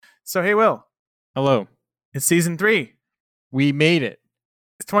So, hey, Will, Hello. it's season 3. We made it.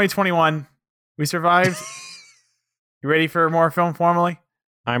 It's 2021. We survived. You ready for more film formally?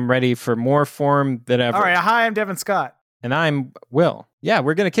 I'm ready for more form than ever. All right. Hi, I'm Devin Scott. And I'm Will. Yeah,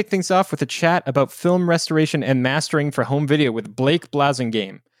 we're going to kick things off with a chat about film restoration and mastering for home video with Blake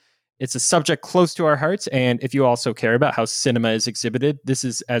Blasingame. It's a subject close to our hearts, and if you also care about how cinema is exhibited, this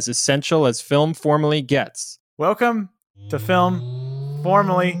is as essential as film formally gets. Welcome to Film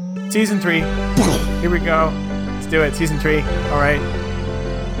Formally, season 3. Here we go. Let's do it. Season 3. All right.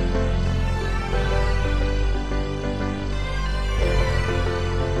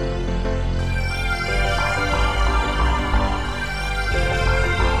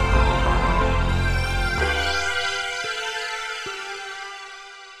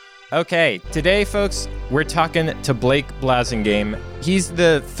 Okay, today, folks, we're talking to Blake Blasingame. He's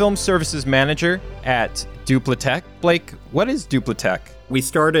the film services manager at Duplatech. Blake, what is Duplatech? We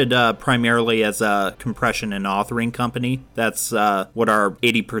started primarily as a compression and authoring company. That's what our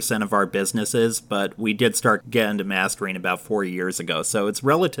 80% of our business is, but we did start getting into mastering about 4 years ago, so it's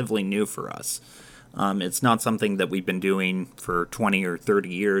relatively new for us. It's not something that we've been doing for 20 or 30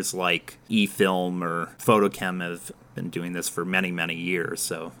 years like eFilm or Photochem have been doing this for many, many years,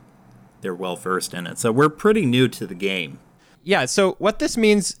 so they're well versed in it. So we're pretty new to the game. Yeah, so what this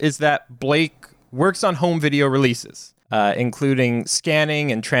means is that Blake works on home video releases, including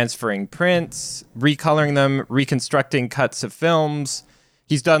scanning and transferring prints, recoloring them, reconstructing cuts of films.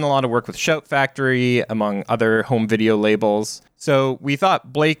 He's done a lot of work with Shout Factory, among other home video labels. So we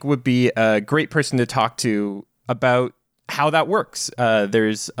thought Blake would be a great person to talk to about how that works.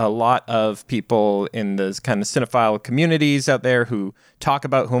 There's a lot of people in this kind of cinephile communities out there who talk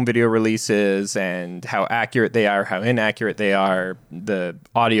about home video releases and how accurate they are, how inaccurate they are, the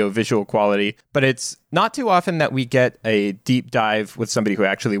audio visual quality. But it's not too often that we get a deep dive with somebody who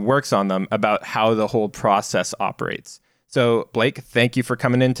actually works on them about how the whole process operates. So Blake, thank you for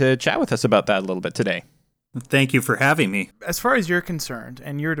coming in to chat with us about that a little bit today. Thank you for having me. As far as you're concerned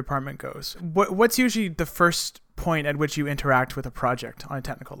and your department goes, what's usually the first point at which you interact with a project on a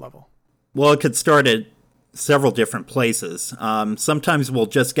technical level? Well, it could start at several different places. Sometimes we'll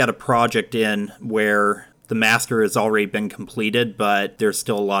just get a project in where the master has already been completed, but there's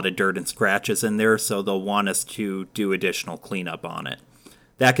still a lot of dirt and scratches in there, so they'll want us to do additional cleanup on it.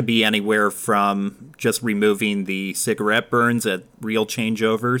 That could be anywhere from just removing the cigarette burns at reel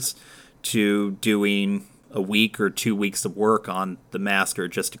changeovers to doing a week or 2 weeks of work on the master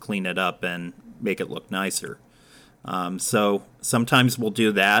just to clean it up and make it look nicer. So sometimes we'll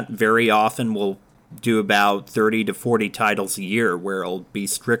do that. Very often we'll do about 30 to 40 titles a year where it'll be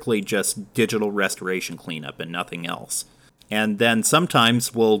strictly just digital restoration cleanup and nothing else. And then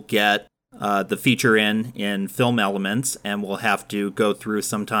sometimes we'll get the feature in Film Elements, and we'll have to go through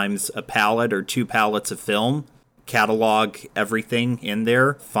sometimes a palette or 2 palettes of film, catalog everything in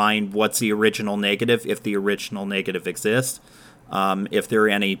there, find what's the original negative, if the original negative exists, if there are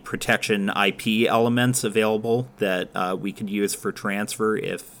any protection IP elements available that we could use for transfer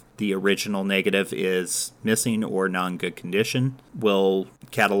if the original negative is missing or not in good condition. We'll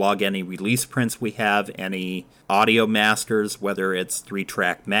catalog any release prints we have, any audio masters, whether it's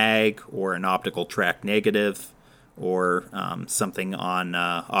 3-track mag or an optical track negative or something on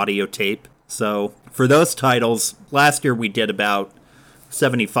audio tape. So for those titles, last year we did about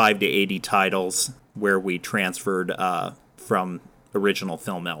 75 to 80 titles where we transferred from original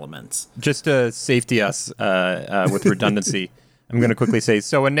Film Elements. Just to safety us with redundancy, I'm going to quickly say,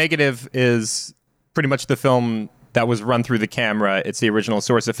 so a negative is pretty much the film that was run through the camera. It's the original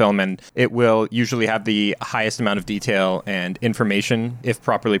source of film, and it will usually have the highest amount of detail and information, if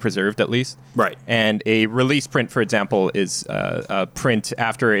properly preserved at least. Right. And a release print, for example, is a print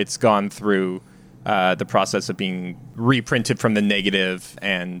after it's gone through the process of being reprinted from the negative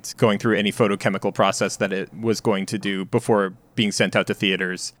and going through any photochemical process that it was going to do before being sent out to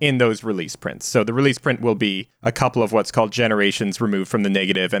theaters in those release prints. So the release print will be a couple of what's called generations removed from the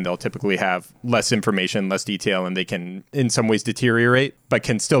negative, and they'll typically have less information, less detail, and they can in some ways deteriorate, but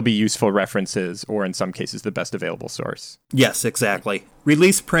can still be useful references or in some cases the best available source. Yes, exactly.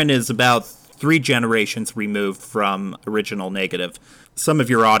 Release print is about 3 generations removed from original negative. Some of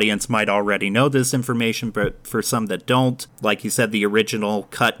your audience might already know this information, but for some that don't, like you said, the original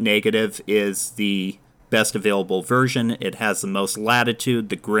cut negative is the best available version. It has the most latitude.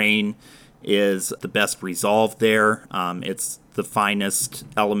 The grain is the best resolved there. It's the finest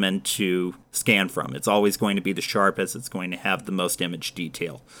element to scan from. It's always going to be the sharpest. It's going to have the most image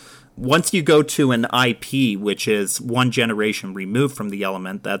detail. Once you go to an IP, which is 1 generation removed from the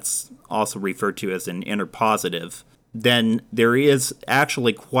element, that's also referred to as an interpositive then there is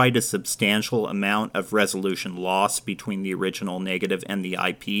actually quite a substantial amount of resolution loss between the original negative and the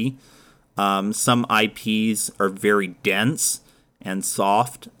IP. Some IPs are very dense and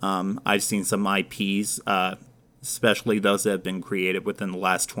soft. I've seen some IPs, especially those that have been created within the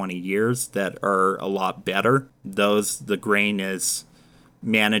last 20 years, that are a lot better. The grain is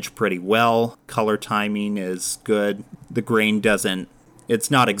managed pretty well. Color timing is good. The grain it's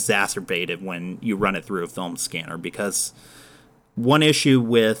not exacerbated when you run it through a film scanner, because one issue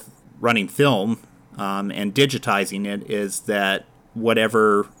with running film and digitizing it is that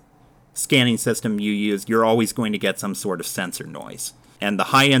whatever scanning system you use, you're always going to get some sort of sensor noise. And the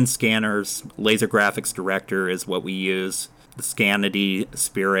high-end scanners, Laser Graphics Director is what we use, the Scanity,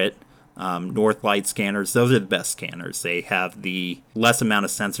 Spirit, Northlight scanners, those are the best scanners. They have the less amount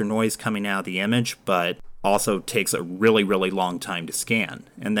of sensor noise coming out of the image, but also takes a really, really long time to scan.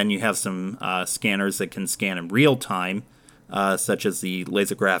 And then you have some scanners that can scan in real time, such as the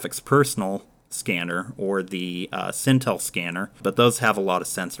Laser Graphics Personal scanner or the Cintel scanner, but those have a lot of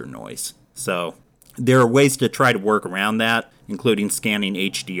sensor noise. So there are ways to try to work around that, including scanning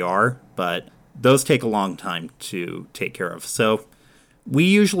HDR, but those take a long time to take care of. So we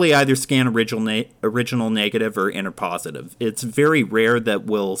usually either scan original negative or interpositive. It's very rare that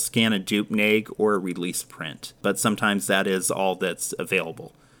we'll scan a dupe neg or a release print, but sometimes that is all that's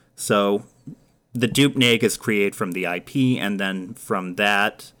available. So the dupe neg is created from the IP, and then from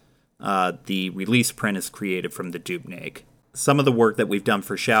that, the release print is created from the dupe neg. Some of the work that we've done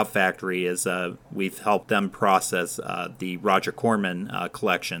for Shout Factory is we've helped them process the Roger Corman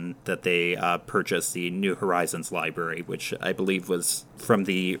collection that they purchased, the New Horizons library, which I believe was from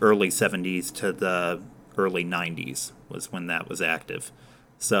the early 70s to the early 90s was when that was active.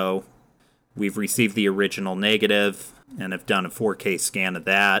 So we've received the original negative and have done a 4K scan of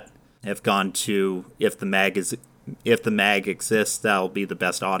that. Have gone to, if the mag exists, that'll be the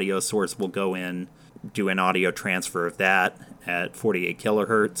best audio source. We'll go in, do an audio transfer of that at 48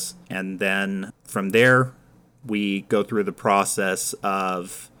 kilohertz. And then from there, we go through the process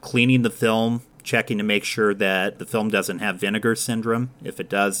of cleaning the film, checking to make sure that the film doesn't have vinegar syndrome. If it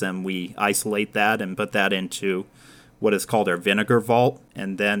does, then we isolate that and put that into what is called our vinegar vault.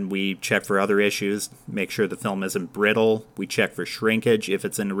 And then we check for other issues, make sure the film isn't brittle. We check for shrinkage. If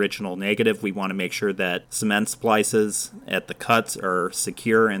it's an original negative, we want to make sure that cement splices at the cuts are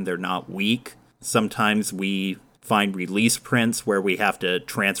secure and they're not weak. Sometimes we find release prints where we have to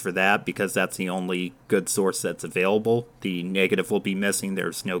transfer that because that's the only good source that's available. The negative will be missing.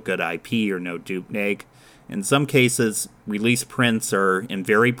 There's no good IP or no dupe neg. In some cases, release prints are in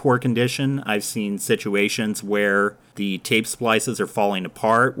very poor condition. I've seen situations where the tape splices are falling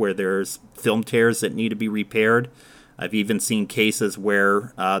apart, where there's film tears that need to be repaired. I've even seen cases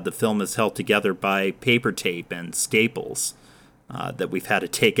where the film is held together by paper tape and staples that we've had to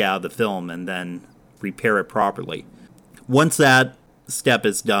take out of the film and then repair it properly. Once that step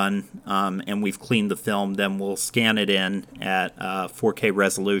is done and we've cleaned the film, then we'll scan it in at 4K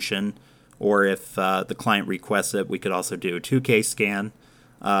resolution, or if the client requests it, we could also do a 2K scan.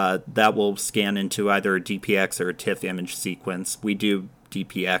 That will scan into either a DPX or a TIFF image sequence. We do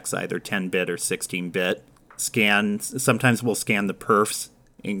DPX, either 10-bit or 16-bit. Sometimes we'll scan the perfs,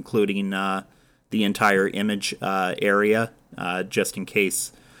 including the entire image area, just in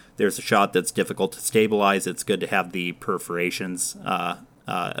case there's a shot that's difficult to stabilize. It's good to have the perforations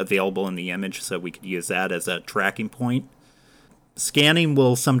available in the image, so we could use that as a tracking point. Scanning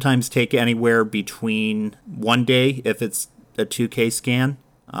will sometimes take anywhere between 1 day if it's a 2K scan.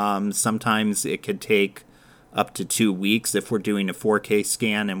 Sometimes it could take up to 2 weeks if we're doing a 4K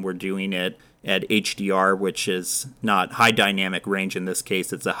scan and we're doing it at HDR, which is not high dynamic range in this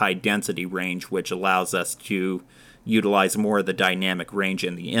case. It's a high density range, which allows us to utilize more of the dynamic range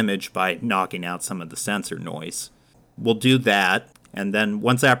in the image by knocking out some of the sensor noise. We'll do that, and then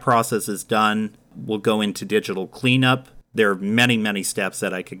once that process is done, we'll go into digital cleanup. There are many, many steps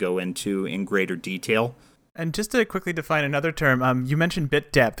that I could go into in greater detail. And just to quickly define another term, you mentioned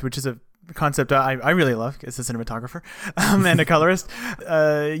bit depth, which is a concept I really love as a cinematographer and a colorist.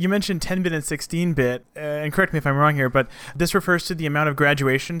 You mentioned 10-bit and 16-bit, and correct me if I'm wrong here, but this refers to the amount of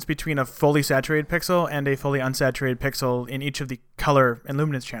graduations between a fully saturated pixel and a fully unsaturated pixel in each of the color and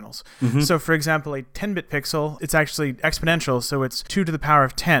luminance channels. Mm-hmm. So for example, a 10-bit pixel, it's actually exponential, so it's 2 to the power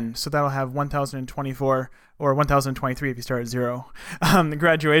of 10, so that'll have 1024 or 1023 if you start at 0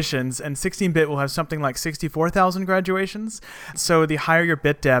 graduations, and 16-bit will have something like 64,000 graduations. So the higher your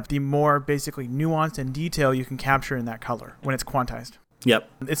bit depth, the more basically nuance and detail you can capture in that color when it's quantized. Yep.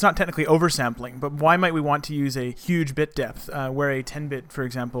 It's not technically oversampling, but why might we want to use a huge bit depth where a 10-bit, for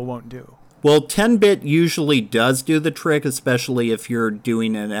example, won't do? Well, 10-bit usually does do the trick, especially if you're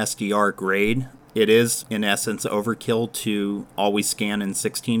doing an SDR grade. It is, in essence, overkill to always scan in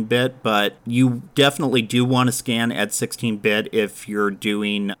 16-bit, but you definitely do want to scan at 16-bit if you're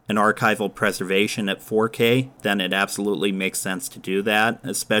doing an archival preservation at 4K. Then it absolutely makes sense to do that,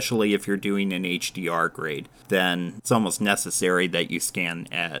 especially if you're doing an HDR grade. Then it's almost necessary that you scan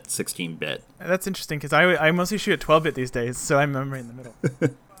at 16-bit. That's interesting, because I mostly shoot at 12-bit these days, so I'm right in the middle.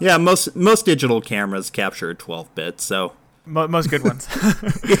 Yeah, most digital cameras capture at 12-bit, so... Most good ones.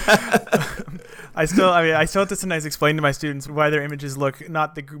 I still have to sometimes explain to my students why their images look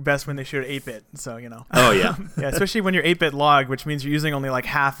not the best when they shoot at 8-bit. So, Oh, yeah. Yeah, especially when you're 8-bit log, which means you're using only like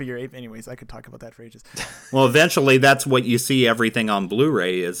half of your 8. Anyways, I could talk about that for ages. Well, eventually that's what you see everything on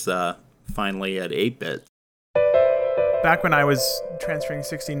Blu-ray is finally at 8-bit. Back when I was transferring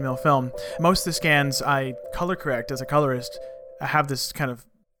 16mm film, most of the scans I color correct as a colorist have this kind of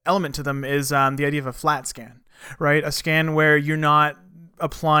element to them is the idea of a flat scan, right? A scan where you're not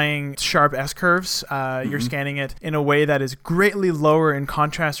applying sharp S-curves. You're scanning it in a way that is greatly lower in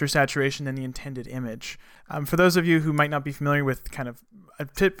contrast or saturation than the intended image. For those of you who might not be familiar with kind of a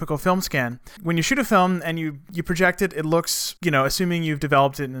typical film scan, when you shoot a film and you project it, it looks, assuming you've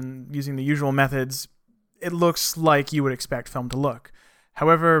developed it and using the usual methods, it looks like you would expect film to look.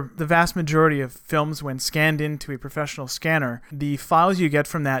 However, the vast majority of films, when scanned into a professional scanner, the files you get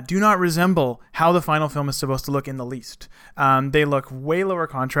from that do not resemble how the final film is supposed to look in the least. They look way lower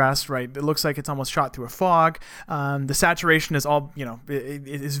contrast, right? It looks like it's almost shot through a fog. The saturation is all, it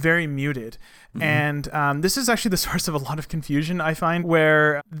is very muted. And this is actually the source of a lot of confusion, I find,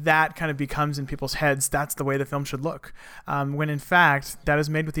 where that kind of becomes in people's heads, that's the way the film should look. When in fact, that is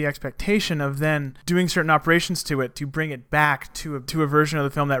made with the expectation of then doing certain operations to it to bring it back to a version of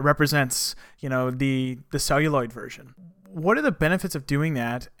the film that represents, the celluloid version. What are the benefits of doing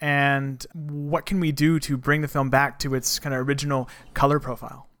that, and what can we do to bring the film back to its kind of original color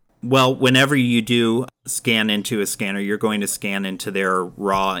profile? Well, whenever you do scan into a scanner, you're going to scan into their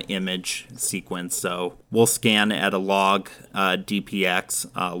raw image sequence. So we'll scan at a log DPX,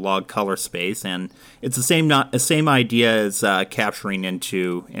 log color space, and it's the same idea as capturing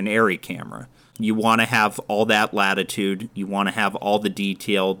into an ARRI camera. You want to have all that latitude. You want to have all the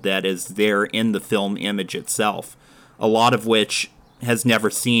detail that is there in the film image itself, a lot of which you've never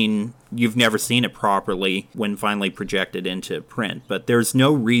seen it properly when finally projected into print. But there's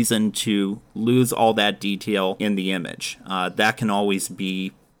no reason to lose all that detail in the image. That can always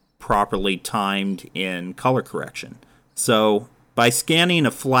be properly timed in color correction. So by scanning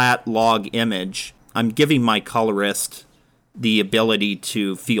a flat log image, I'm giving my colorist the ability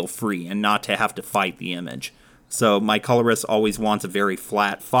to feel free and not to have to fight the image. So my colorist always wants a very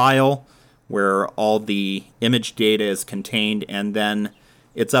flat file where all the image data is contained, and then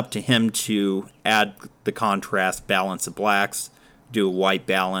it's up to him to add the contrast, balance the blacks, do a white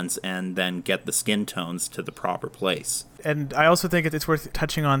balance, and then get the skin tones to the proper place. And I also think it's worth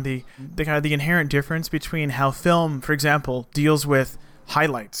touching on the kind of the inherent difference between how film, for example, deals with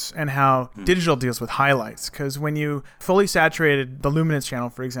highlights and how digital deals with highlights. Because when you fully saturated the luminance channel,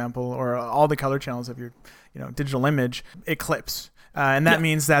 for example, or all the color channels of your digital image, it clips. And that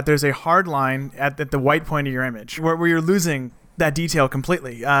means that there's a hard line at the white point of your image where you're losing that detail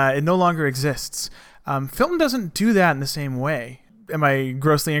completely. It no longer exists. Film doesn't do that in the same way. Am I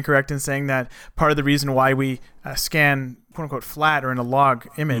grossly incorrect in saying that part of the reason why we scan quote-unquote flat or in a log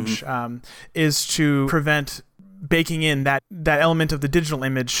image is to prevent baking in that element of the digital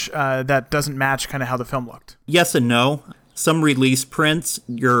image that doesn't match kind of how the film looked? Yes and no. Some release prints,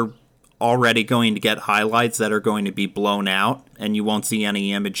 you're already going to get highlights that are going to be blown out, and you won't see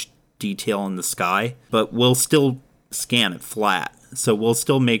any image detail in the sky, but we'll still scan it flat. So we'll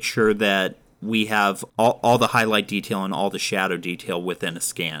still make sure that we have all the highlight detail and all the shadow detail within a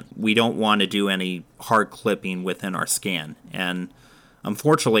scan. We don't want to do any hard clipping within our scan. And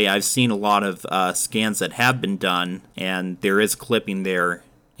unfortunately, I've seen a lot of scans that have been done, and there is clipping there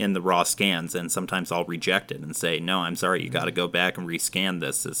in the raw scans, and sometimes I'll reject it and say, no, I'm sorry, you got to go back and rescan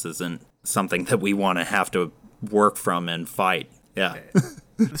this. This isn't something that we want to have to work from and fight. Yeah.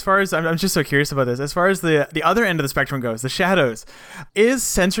 As far as, I'm just so curious about this, as far as the other end of the spectrum goes, the shadows, is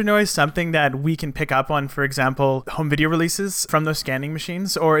sensor noise something that we can pick up on, for example, home video releases from those scanning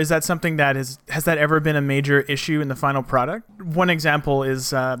machines? Or is that something that has that ever been a major issue in the final product? One example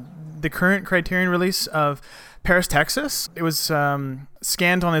is the current Criterion release of Paris, Texas. It was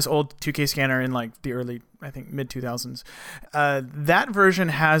scanned on this old 2K scanner in like the early, I think, mid-2000s. That version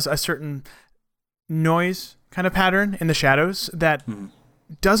has a certain noise kind of pattern in the shadows that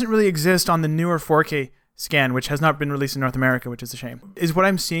doesn't really exist on the newer 4K scan, which has not been released in North America, which is a shame. Is what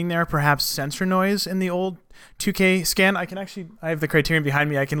I'm seeing there perhaps sensor noise in the old 2K scan? I have the Criterion behind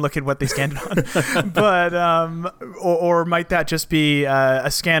me. I can look at what they scanned it on. But, or might that just be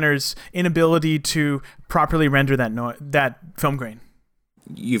a scanner's inability to properly render that film grain?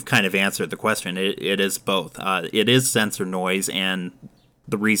 You've kind of answered the question. It is both. It is sensor noise, and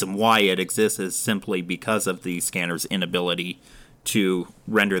the reason why it exists is simply because of the scanner's inability to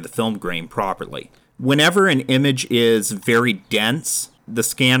render the film grain properly. Whenever an image is very dense, the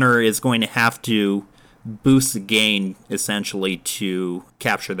scanner is going to have to boost the gain essentially to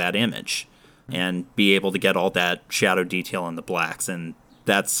capture that image and be able to get all that shadow detail in the blacks, and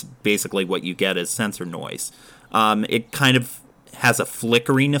that's basically what you get as sensor noise. It kind of has a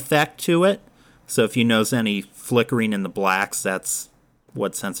flickering effect to it, so if you notice any flickering in the blacks, that's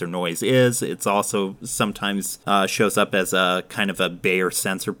what sensor noise is. It's also sometimes shows up as a kind of a Bayer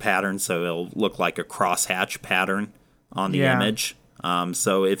sensor pattern, so it'll look like a crosshatch pattern on the image.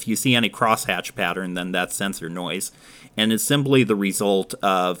 So if you see any crosshatch pattern, then that's sensor noise. And it's simply the result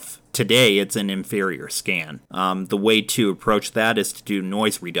of, today, it's an inferior scan. The way to approach that is to do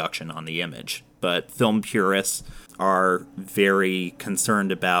noise reduction on the image. But film purists are very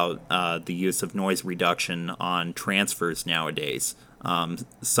concerned about the use of noise reduction on transfers nowadays.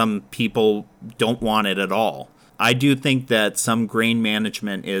 Some people don't want it at all. I do think that some grain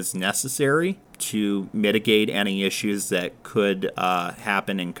management is necessary to mitigate any issues that could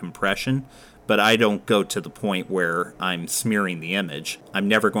happen in compression, but I don't go to the point where I'm smearing the image. I'm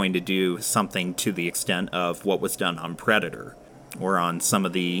never going to do something to the extent of what was done on Predator or on some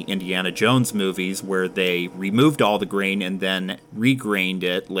of the Indiana Jones movies where they removed all the grain and then regrained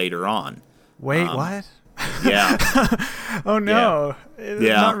it later on. Wait, what? Yeah. Oh no.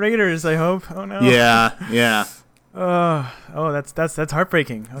 Yeah. Not Raiders, I hope. Oh no. Yeah. Oh, that's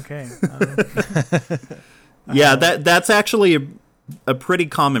heartbreaking. Okay. Yeah, that's actually a pretty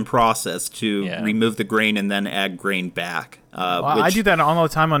common process to remove the grain and then add grain back. I do that all the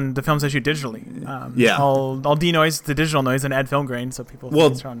time on the films I shoot digitally. I'll denoise the digital noise and add film grain so people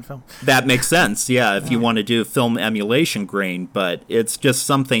think it's on film. That makes sense, yeah, if you want to do film emulation grain, but it's just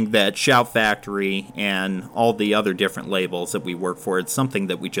something that Shout Factory and all the other different labels that we work for, it's something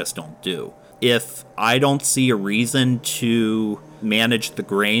that we just don't do. If I don't see a reason to manage the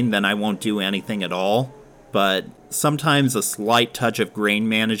grain, then I won't do anything at all. But sometimes a slight touch of grain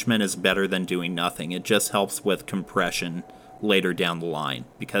management is better than doing nothing. It just helps with compression later down the line,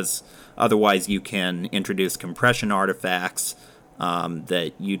 because otherwise you can introduce compression artifacts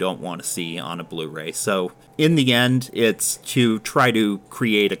that you don't want to see on a Blu-ray. So in the end, it's to try to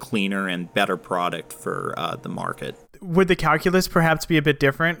create a cleaner and better product for the market. Would the calculus perhaps be a bit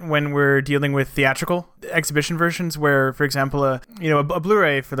different when we're dealing with theatrical exhibition versions where, for example, a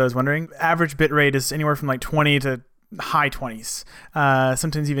Blu-ray, for those wondering, average bit rate is anywhere from like 20 to high 20s,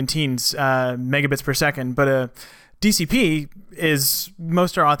 sometimes even teens megabits per second, but a DCP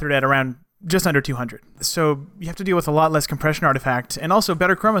most are authored at around just under 200. So you have to deal with a lot less compression artifact and also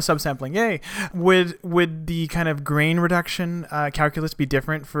better chroma subsampling. Yay! Would the kind of grain reduction calculus be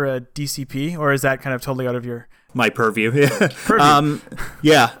different for a DCP, or is that kind of totally out of my purview?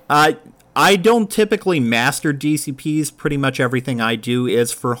 I don't typically master DCPs. Pretty much everything I do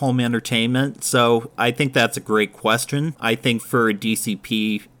is for home entertainment, so I think that's a great question. I think for a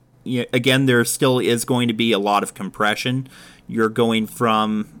DCP, again, there still is going to be a lot of compression. You're going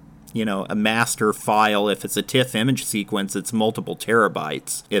from a master file. If it's a TIFF image sequence, it's multiple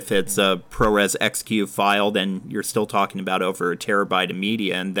terabytes. If it's a ProRes XQ file, then you're still talking about over a terabyte of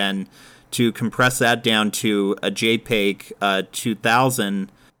media. And then to compress that down to a JPEG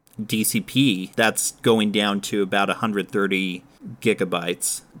 2000 DCP, that's going down to about 130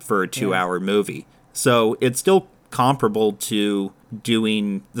 gigabytes for a 2-hour movie. So it's still comparable to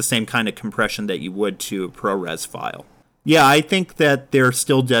doing the same kind of compression that you would to a ProRes file. Yeah, I think that there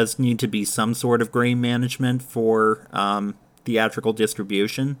still does need to be some sort of grain management for theatrical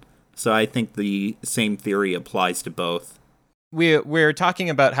distribution. So I think the same theory applies to both. We're talking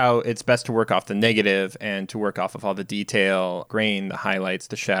about how it's best to work off the negative and to work off of all the detail, grain, the highlights,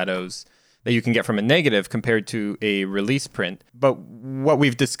 the shadows that you can get from a negative compared to a release print. But what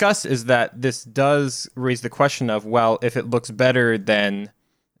we've discussed is that this does raise the question of, well, if it looks better than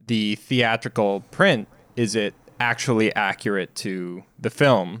the theatrical print, is it actually accurate to the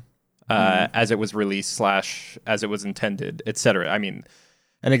film as it was released / as it was intended, etc.? I mean,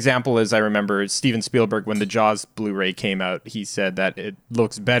 an example is, I remember Steven Spielberg, when the Jaws Blu-ray came out, he said that it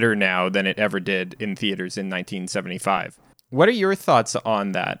looks better now than it ever did in theaters in 1975. What are your thoughts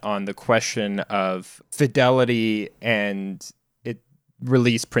on that, on the question of fidelity and it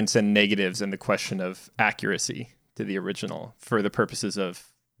release prints and negatives and the question of accuracy to the original for the purposes of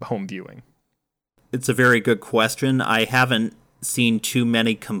home viewing? It's a very good question. I haven't seen too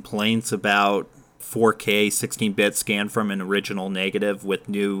many complaints about 4K 16-bit scan from an original negative with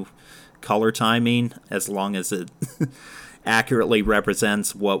new color timing, as long as it accurately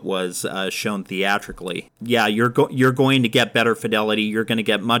represents what was shown theatrically. Yeah, you're going to get better fidelity. You're going to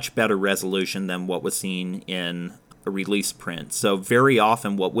get much better resolution than what was seen in a release print. So very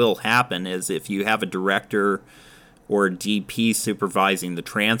often what will happen is if you have a director or DP supervising the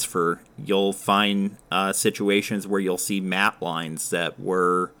transfer, you'll find situations where you'll see matte lines that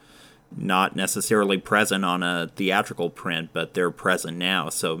were not necessarily present on a theatrical print, but they're present now.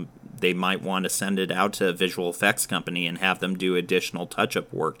 So they might want to send it out to a visual effects company and have them do additional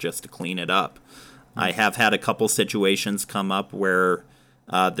touch-up work just to clean it up. I have had a couple situations come up where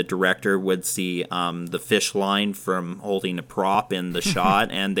the director would see the fish line from holding a prop in the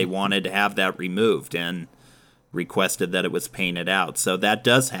shot, and they wanted to have that removed and requested that it was painted out. So that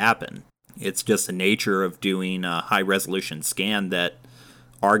does happen. It's just the nature of doing a high-resolution scan that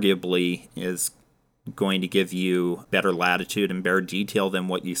arguably is going to give you better latitude and better detail than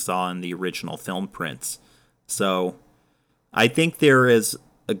what you saw in the original film prints. So I think there is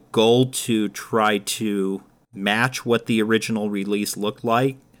a goal to try to match what the original release looked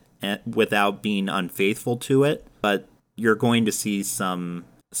like without being unfaithful to it, but you're going to see some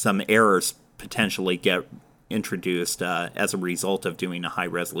errors potentially get introduced as a result of doing a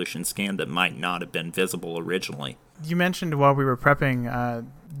high-resolution scan that might not have been visible originally. You mentioned while we were prepping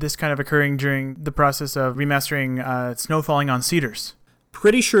this kind of occurring during the process of remastering Snow Falling on Cedars.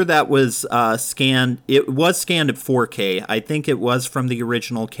 Pretty sure that was scanned. It was scanned at 4K. I think it was from the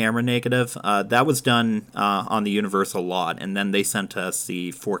original camera negative. That was done on the Universal lot, and then they sent us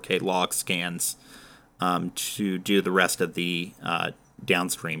the 4K log scans to do the rest of the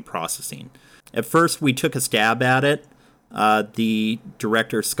downstream processing. At first, we took a stab at it. The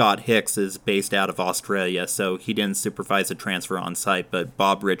director, Scott Hicks, is based out of Australia, so he didn't supervise the transfer on site, but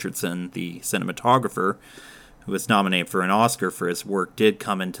Bob Richardson, the cinematographer, who was nominated for an Oscar for his work, did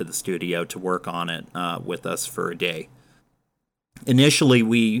come into the studio to work on it with us for a day. Initially,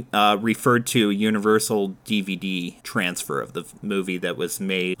 we referred to a Universal DVD transfer of the movie that was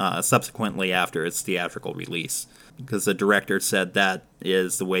made subsequently after its theatrical release, because the director said that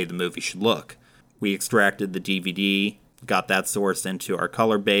is the way the movie should look. We extracted the DVD, got that sourced into our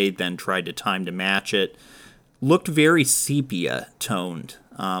color bay, then tried to time to match it. Looked very sepia-toned,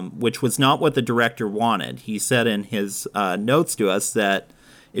 which was not what the director wanted. He said in his notes to us that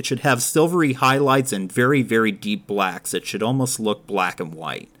it should have silvery highlights and very, very deep blacks. It should almost look black and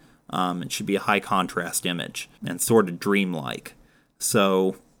white. It should be a high-contrast image and sort of dreamlike.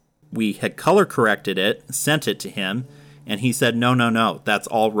 So we had color-corrected it, sent it to him, and he said, no, that's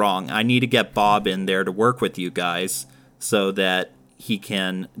all wrong. I need to get Bob in there to work with you guys so that he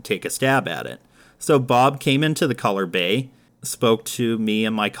can take a stab at it. So Bob came into the color bay, spoke to me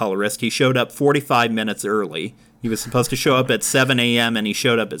and my colorist. He showed up 45 minutes early. He was supposed to show up at 7 a.m. and he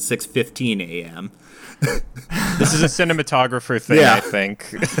showed up at 6:15 a.m. This is a cinematographer thing, Yeah. I think.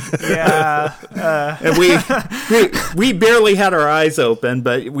 Yeah. And we barely had our eyes open,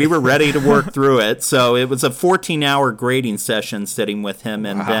 but we were ready to work through it. So it was a 14-hour grading session sitting with him,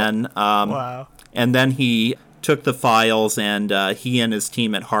 and Wow. then he took the files, and he and his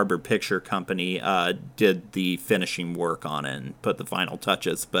team at Harbor Picture Company did the finishing work on it and put the final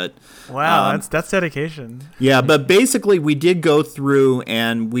touches. But Wow, that's dedication. yeah, but basically we did go through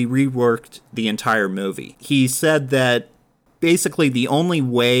and we reworked the entire movie. He said that basically the only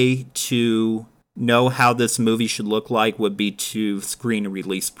way to know how this movie should look like would be to screen a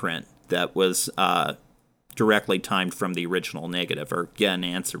release print that was directly timed from the original negative, or get an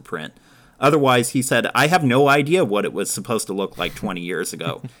answer print. Otherwise, he said, I have no idea what it was supposed to look like 20 years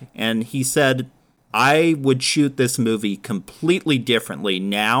ago. And he said, I would shoot this movie completely differently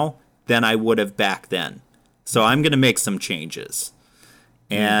now than I would have back then. So I'm going to make some changes.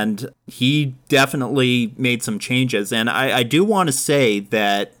 And he definitely made some changes. And I do want to say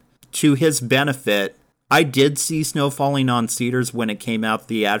that to his benefit, I did see Snow Falling on Cedars when it came out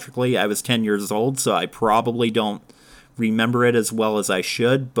theatrically. I was 10 years old, so I probably don't remember it as well as I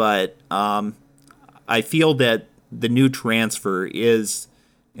should, but I feel that the new transfer is,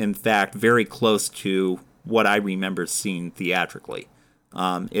 in fact, very close to what I remember seeing theatrically.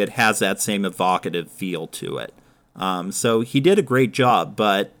 It has that same evocative feel to it. So he did a great job,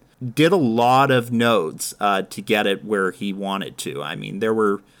 but did a lot of nodes to get it where he wanted to. I mean, there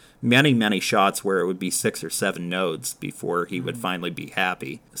were many, many shots where it would be 6 or 7 nodes before he would finally be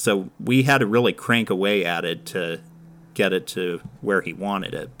happy. So we had to really crank away at it to get it to where he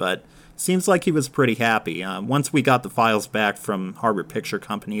wanted it. But seems like he was pretty happy. Once we got the files back from Harbor Picture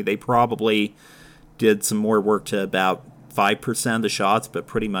Company, they probably did some more work to about 5% of the shots, but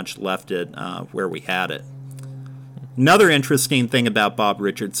pretty much left it where we had it. Another interesting thing about Bob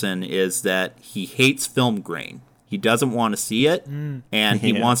Richardson is that he hates film grain. He doesn't want to see it, and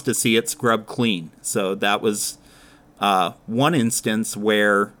he wants to see it scrubbed clean. So that was one instance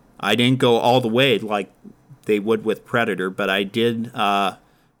where I didn't go all the way like they would with Predator, but I did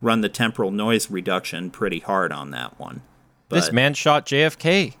run the temporal noise reduction pretty hard on that one. But This man shot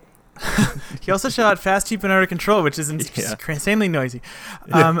JFK. He also shot Fast, Cheap, and Out of Control, which is insanely noisy.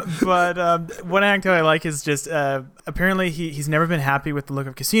 But one anecdote I like is just apparently he's never been happy with the look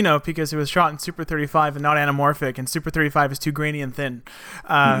of Casino because it was shot in Super 35 and not anamorphic, and Super 35 is too grainy and thin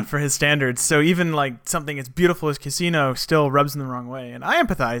for his standards. So even like something as beautiful as Casino still rubs him the wrong way. And I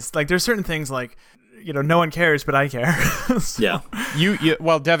empathize. Like there's certain things like, no one cares, but I care. So. Yeah.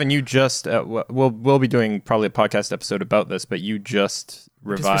 Well, Devin, you just we'll be doing probably a podcast episode about this, but you just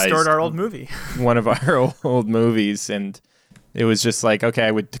revised restored our old movie. One of our old movies, and it was just like, okay,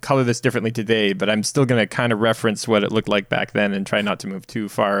 I would color this differently today, but I'm still going to kind of reference what it looked like back then and try not to move too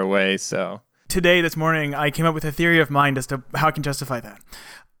far away. So today, this morning, I came up with a theory of mind as to how I can justify that.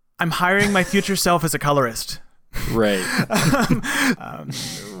 I'm hiring my future self as a colorist. Right.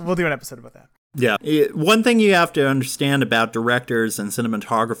 We'll do an episode about that. Yeah. One thing you have to understand about directors and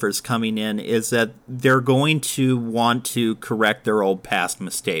cinematographers coming in is that they're going to want to correct their old past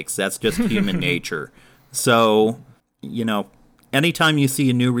mistakes. That's just human nature. So, anytime you see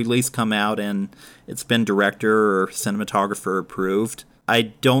a new release come out and it's been director or cinematographer approved, I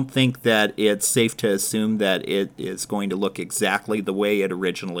don't think that it's safe to assume that it is going to look exactly the way it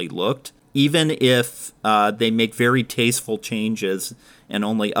originally looked. Even if they make very tasteful changes and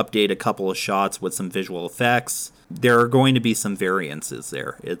only update a couple of shots with some visual effects, there are going to be some variances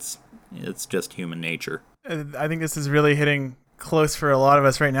there. It's just human nature. I think this is really hitting close for a lot of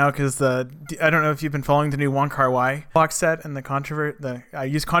us right now because I don't know if you've been following the new Wong Kar-wai box set and I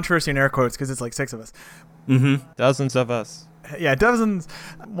use controversy in air quotes because it's like 6 of us. Mm-hmm. Dozens of us. Yeah, dozens.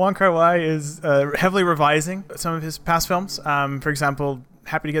 Wong Kar-wai is heavily revising some of his past films. For example,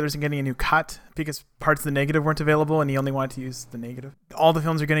 Happy Together isn't getting a new cut because parts of the negative weren't available and he only wanted to use the negative. All the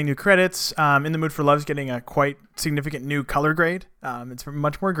films are getting new credits. In the Mood for Love is getting a quite significant new color grade. It's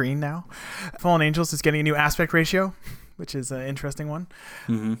much more green now. Fallen Angels is getting a new aspect ratio, which is an interesting one.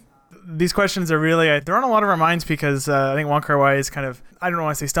 Mm-hmm. These questions are really, they're on a lot of our minds because I think Wong Kar-wai is kind of, I don't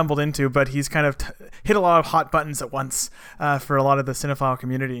want to say stumbled into, but he's kind of hit a lot of hot buttons at once for a lot of the cinephile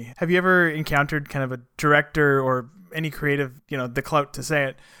community. Have you ever encountered kind of a director or any creative, the clout to say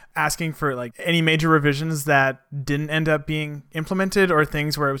it, asking for like any major revisions that didn't end up being implemented or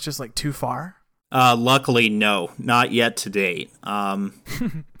things where it was just like too far? Luckily, no, not yet to date.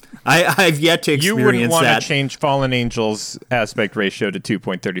 I've yet to experience that. You wouldn't want to change Fallen Angels aspect ratio to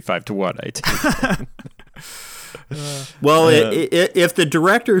 2.35 to what, I take? Well, if the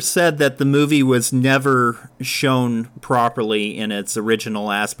director said that the movie was never shown properly in its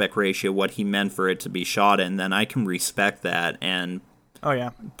original aspect ratio, what he meant for it to be shot in, then I can respect that and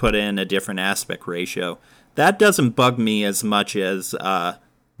put in a different aspect ratio. That doesn't bug me as much as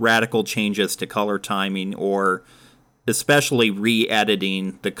radical changes to color timing or especially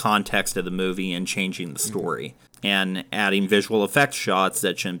re-editing the context of the movie and changing the story and adding visual effects shots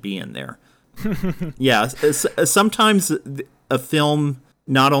that shouldn't be in there. Yeah, sometimes a film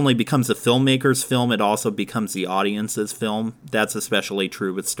not only becomes a filmmaker's film, it also becomes the audience's film. That's especially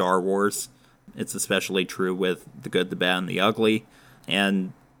true with Star Wars. It's especially true with The Good, the Bad, and the Ugly.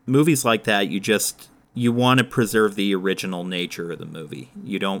 And movies like that, you want to preserve the original nature of the movie.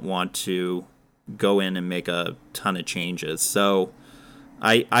 You don't want to go in and make a ton of changes. So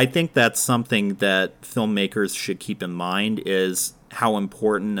I think that's something that filmmakers should keep in mind is how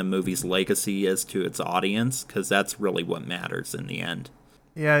important a movie's legacy is to its audience, because that's really what matters in the end.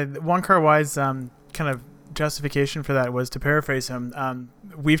 Yeah, Wong Kar-wai's kind of justification for that was, to paraphrase him,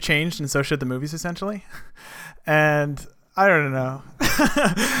 we've changed and so should the movies, essentially. And I don't know.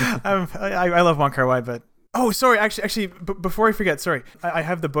 I love Wong Kar-wai, but... Oh, sorry, actually, before I forget, sorry. I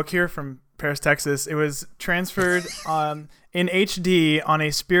have the book here from Paris, Texas. It was transferred in HD on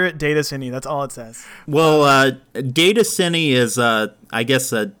a Spirit Data Cine. That's all it says. Well, Data Cine is, I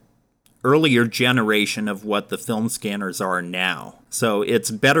guess, a earlier generation of what the film scanners are now. So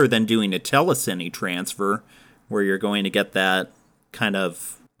it's better than doing a Telecine transfer, where you're going to get that kind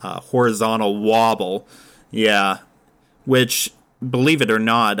of horizontal wobble. Yeah, which believe it or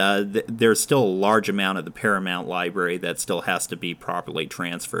not, there's still a large amount of the Paramount library that still has to be properly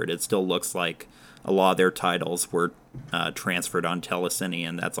transferred. It still looks like a lot of their titles were transferred on Telecine,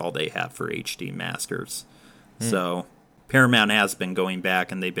 and that's all they have for HD masters. So Paramount has been going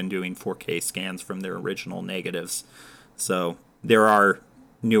back, and they've been doing 4K scans from their original negatives. So there are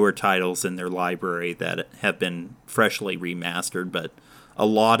newer titles in their library that have been freshly remastered, but a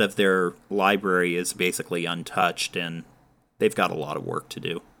lot of their library is basically untouched, and they've got a lot of work to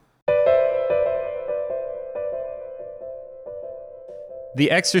do. The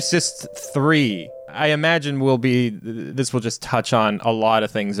Exorcist 3, I imagine this will just touch on a lot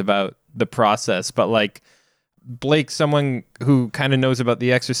of things about the process, but like Blake, someone who kind of knows about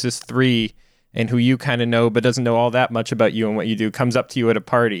The Exorcist 3 and who you kind of know but doesn't know all that much about you and what you do, comes up to you at a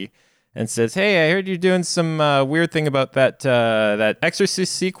party and says, "Hey, I heard you're doing some weird thing about that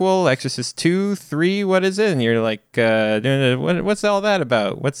Exorcist sequel, Exorcist 2, 3, what is it?" And you're like, what's all that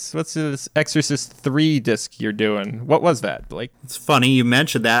about? What's this Exorcist 3 disc you're doing? What was that, Blake? It's funny you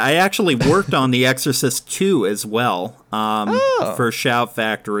mentioned that. I actually worked on The Exorcist 2 as well. For Shout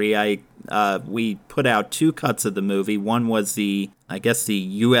Factory, we put out 2 cuts of the movie. One was the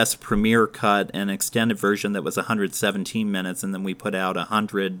U.S. premiere cut, an extended version that was 117 minutes, and then we put out a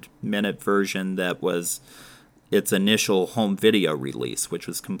 100-minute version that was its initial home video release, which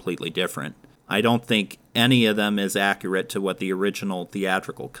was completely different. I don't think any of them is accurate to what the original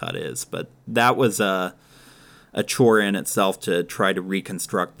theatrical cut is, but that was a chore in itself to try to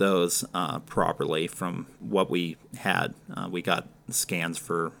reconstruct those properly from what we had. We got scans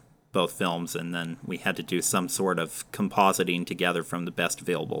for both films, and then we had to do some sort of compositing together from the best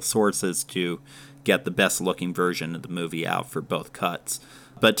available sources to get the best looking version of the movie out for both cuts.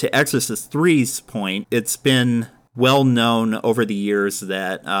 But to Exorcist 3's point, it's been well known over the years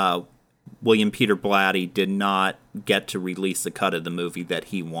that William Peter Blatty did not get to release the cut of the movie that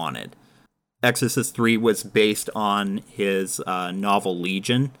he wanted. Exorcist 3 was based on his novel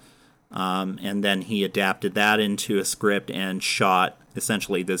Legion, and then he adapted that into a script and shot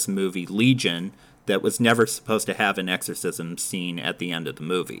essentially this movie Legion that was never supposed to have an exorcism scene at the end of the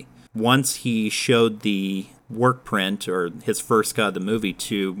movie. Once he showed the work print, or his first cut of the movie,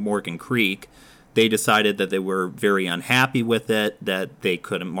 to Morgan Creek, they decided that they were very unhappy with it, that they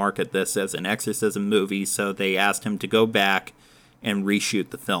couldn't market this as an exorcism movie, so they asked him to go back and reshoot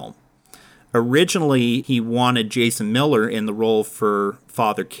the film. Originally, he wanted Jason Miller in the role for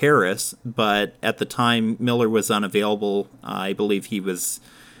Father Karras, but at the time, Miller was unavailable. I believe he was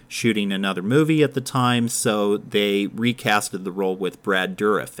shooting another movie at the time, so they recasted the role with Brad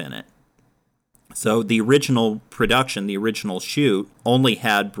Dourif in it. So the original production, the original shoot, only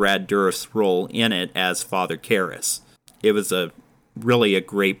had Brad Dourif's role in it as Father Karras. It was really a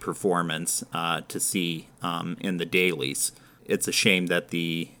great performance to see in the dailies. It's a shame that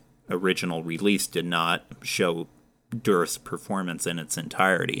the original release did not show Dourif's performance in its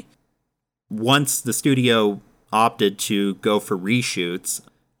entirety. Once the studio opted to go for reshoots,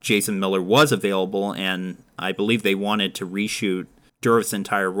 Jason Miller was available, and I believe they wanted to reshoot Dourif's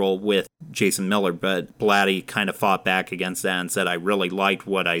entire role with Jason Miller, but Blatty kind of fought back against that and said, "I really liked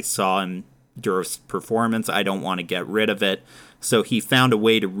what I saw in Dourif's performance. I don't want to get rid of it." So he found a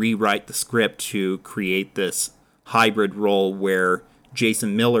way to rewrite the script to create this hybrid role where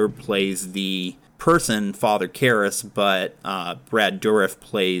Jason Miller plays the person, Father Karras, but Brad Dourif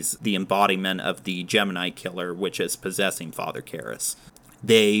plays the embodiment of the Gemini killer, which is possessing Father Karras.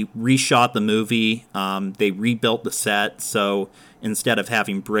 They reshot the movie. They rebuilt the set, so instead of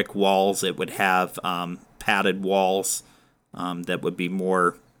having brick walls, it would have padded walls that would be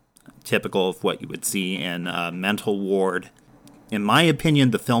more typical of what you would see in a mental ward. In my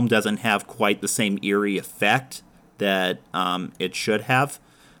opinion, the film doesn't have quite the same eerie effect that it should have.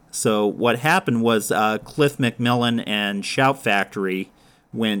 So what happened was Cliff McMillan and Shout Factory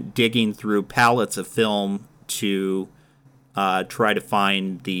went digging through pallets of film to try to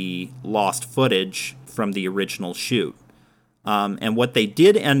find the lost footage from the original shoot. And what they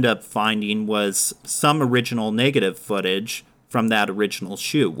did end up finding was some original negative footage from that original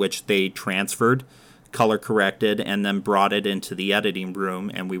shoot, which they transferred, color corrected, and then brought it into the editing room,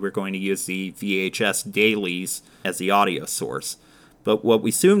 and we were going to use the VHS dailies as the audio source. But what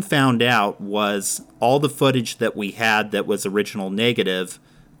we soon found out was all the footage that we had that was original negative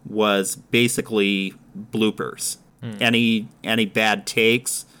was basically bloopers. Any bad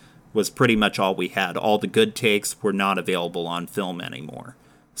takes was pretty much all we had. All the good takes were not available on film anymore.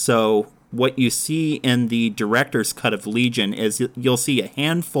 So what you see in the director's cut of Legion is you'll see a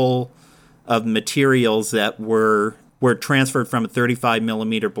handful of materials that were transferred from a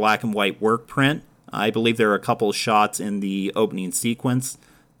 35mm black and white work print I believe there are a couple of shots in the opening sequence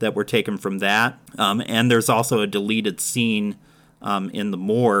that were taken from that. And there's also a deleted scene in the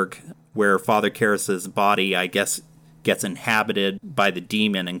morgue where Father Karras's body, I guess, gets inhabited by the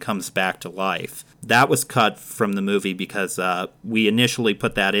demon and comes back to life. That was cut from the movie because we initially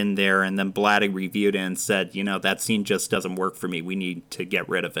put that in there, and then Blatty reviewed it and said, that scene just doesn't work for me. We need to get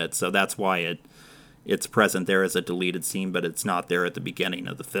rid of it. So that's why it's present there as a deleted scene, but it's not there at the beginning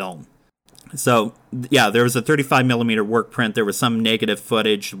of the film. So, yeah, there was a 35 millimeter work print. There was some negative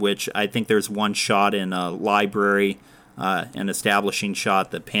footage, which I think there's one shot in a library, an establishing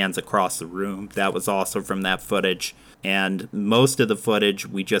shot that pans across the room. That was also from that footage. And most of the footage,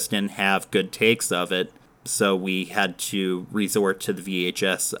 we just didn't have good takes of it, so we had to resort to the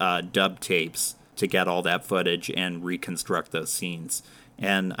VHS dub tapes to get all that footage and reconstruct those scenes.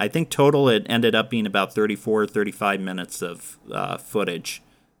 And I think total it ended up being about 34 or 35 minutes of footage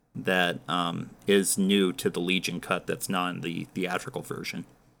that is new to the Legion cut that's not in the theatrical version.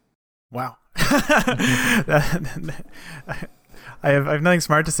 Wow. I have nothing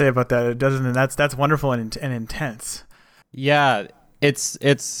smart to say about that. It doesn't, and that's wonderful and intense. Yeah, it's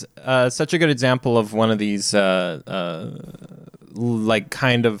such a good example of one of these it's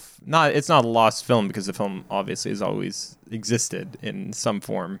not a lost film, because the film obviously has always existed in some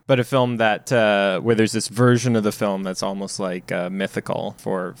form, but a film that where there's this version of the film that's almost like mythical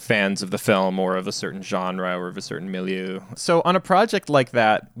for fans of the film or of a certain genre or of a certain milieu. So on a project like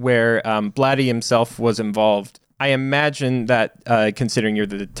that where Blatty himself was involved, I imagine that considering you're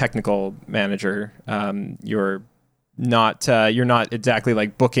the technical manager, you're not exactly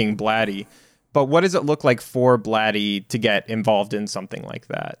like booking Blatty, but what does it look like for Blatty to get involved in something like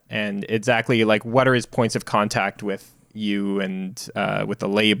that? And exactly like what are his points of contact with you and with the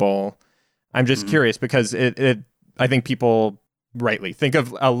label? I'm just curious, because I think people rightly think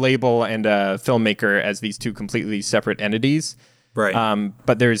of a label and a filmmaker as these two completely separate entities. Right.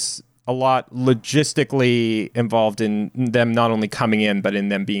 But there's a lot logistically involved in them not only coming in, but in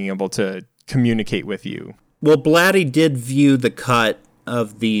them being able to communicate with you. Well, Blatty did view the cut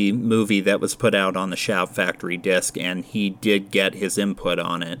of the movie that was put out on the Shout Factory disc, and he did get his input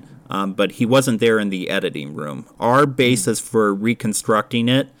on it, but he wasn't there in the editing room. Our basis for reconstructing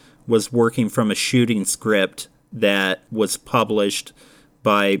it was working from a shooting script that was published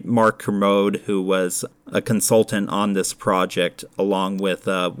by Mark Kermode, who was a consultant on this project, along with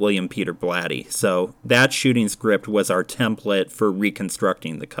William Peter Blatty. So that shooting script was our template for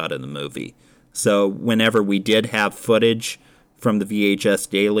reconstructing the cut of the movie. So whenever we did have footage from the VHS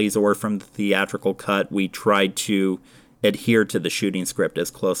dailies or from the theatrical cut, we tried to adhere to the shooting script as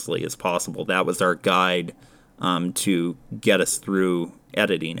closely as possible. That was our guide to get us through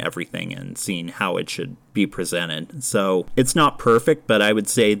editing everything and seeing how it should be presented. So it's not perfect, but I would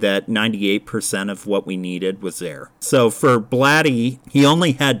say that 98% of what we needed was there. So for Blatty, he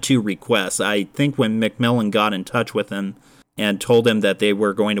only had 2 requests. I think when Macmillan got in touch with him and told him that they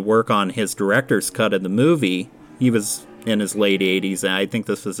were going to work on his director's cut of the movie, he was in his late 80s, and I think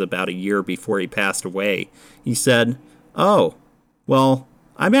this was about a year before he passed away. He said, "Oh, well,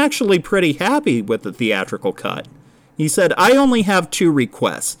 I'm actually pretty happy with the theatrical cut." He said, "I only have 2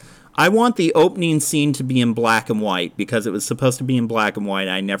 requests. I want the opening scene to be in black and white, because it was supposed to be in black and white.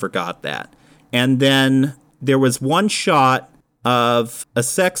 I never got that. And then there was one shot of a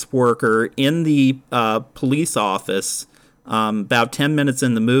sex worker in the police office about 10 minutes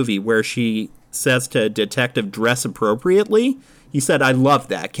in the movie where she says to a detective, 'Dress appropriately.' He said, 'I love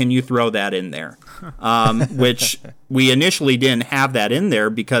that. Can you throw that in there?'" Which we initially didn't have that in there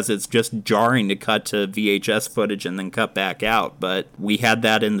because it's just jarring to cut to VHS footage and then cut back out. But we had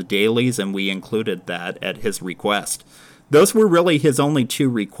that in the dailies, and we included that at his request. Those were really his only 2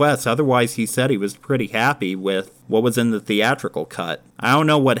 requests. Otherwise, he said he was pretty happy with what was in the theatrical cut. I don't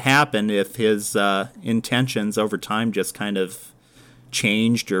know what happened, if his intentions over time just kind of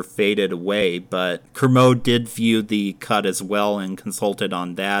changed or faded away, but Kermode did view the cut as well and consulted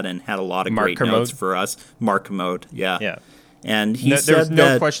on that and had a lot of great notes for us. Mark Kermode, yeah. Yeah. And he said there's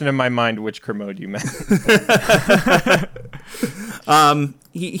no question in my mind which Kermode you meant.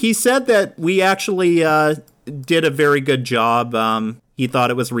 He said that we actually did a very good job. He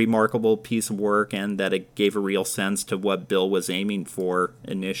thought it was a remarkable piece of work and that it gave a real sense to what Bill was aiming for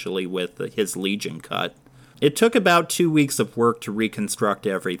initially with his Legion cut. It took about 2 weeks of work to reconstruct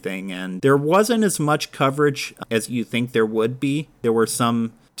everything, and there wasn't as much coverage as you think there would be. There were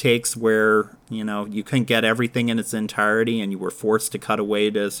some takes where, you couldn't get everything in its entirety and you were forced to cut away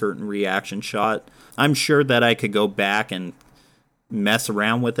to a certain reaction shot. I'm sure that I could go back and mess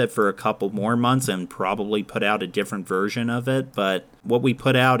around with it for a couple more months and probably put out a different version of it, but what we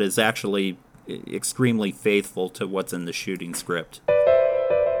put out is actually extremely faithful to what's in the shooting script.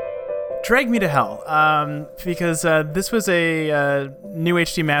 Drag Me to Hell, because this was a new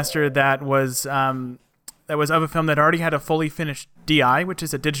HD master that was of a film that already had a fully finished DI, which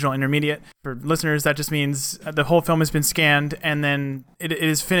is a digital intermediate. For listeners, that just means the whole film has been scanned and then it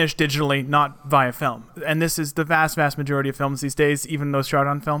is finished digitally, not via film. And this is the vast, vast majority of films these days, even those shot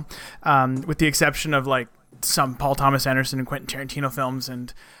on film, with the exception of like some Paul Thomas Anderson and Quentin Tarantino films.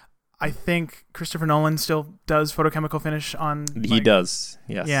 And I think Christopher Nolan still does photochemical finish on. He does,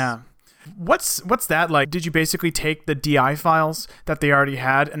 yes. Yeah. What's that like? Did you basically take the DI files that they already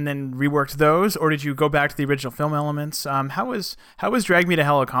had and then reworked those, or did you go back to the original film elements? How was Drag Me to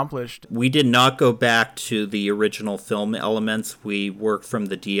Hell accomplished? We did not go back to the original film elements. We worked from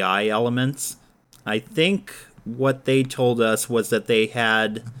the DI elements. I think what they told us was that they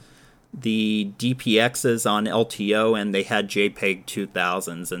had the DPXs on LTO and they had JPEG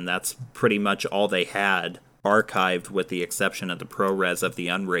 2000s, and that's pretty much all they had archived, with the exception of the ProRes of the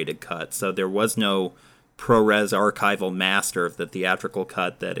unrated cut. So there was no ProRes archival master of the theatrical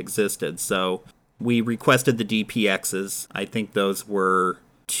cut that existed. So we requested the DPXs. I think those were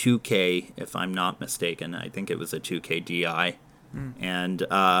 2K, if I'm not mistaken. I think it was a 2K DI. And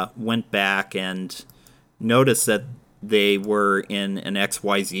went back and noticed that they were in an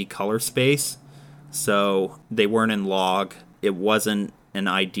XYZ color space. So they weren't in log. It wasn't an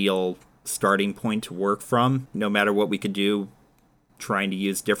ideal starting point to work from. No matter what we could do trying to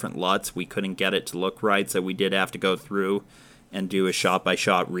use different LUTs, we couldn't get it to look right, so we did have to go through and do a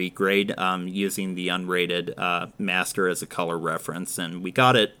shot-by-shot regrade using the unrated master as a color reference, and we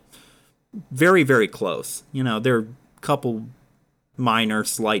got it very, very close. You know, there are a couple minor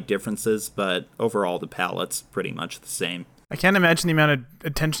slight differences, but overall the palette's pretty much the same. I can't imagine the amount of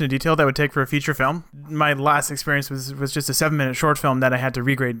attention to detail that would take for a feature film. My last experience was just a 7-minute short film that I had to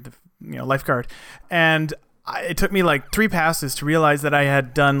regrade the lifeguard. And it took me like 3 passes to realize that I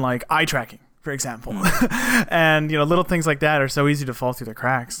had done like eye tracking, for example. And, little things like that are so easy to fall through the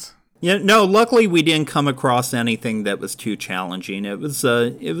cracks. Yeah, no, luckily we didn't come across anything that was too challenging. It was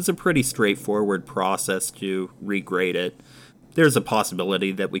a pretty straightforward process to regrade it. There's a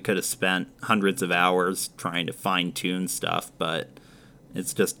possibility that we could have spent hundreds of hours trying to fine-tune stuff, but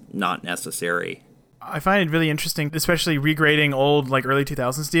it's just not necessary. I find it really interesting, especially regrading old, like early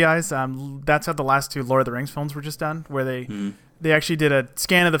 2000s DIs. That's how the last 2 Lord of the Rings films were just done, where they actually did a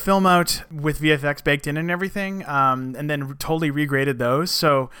scan of the film out with VFX baked in and everything, and then totally regraded those.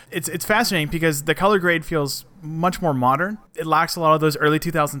 So it's fascinating because the color grade feels much more modern. It lacks a lot of those early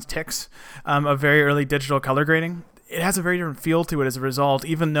 2000s ticks of very early digital color grading. It has a very different feel to it as a result,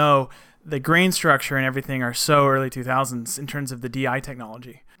 even though the grain structure and everything are so early 2000s in terms of the DI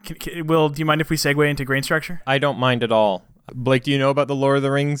technology. Will, do you mind if we segue into grain structure? I don't mind at all. Blake, do you know about the Lord of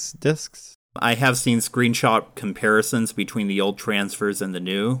the Rings discs? I have seen screenshot comparisons between the old transfers and the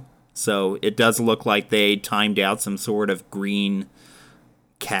new. So it does look like they timed out some sort of green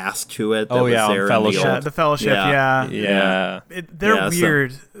cast to it. That was there Fellowship. The Fellowship, yeah. They're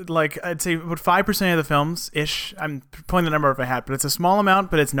weird. So, like, I'd say about 5% of the films-ish, I'm pulling the number off my hat, but it's a small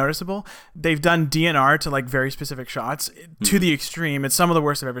amount, but it's noticeable. They've done DNR to, like, very specific shots to the extreme. It's some of the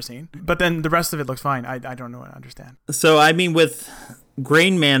worst I've ever seen. But then the rest of it looks fine. I don't know what I understand. So, I mean, with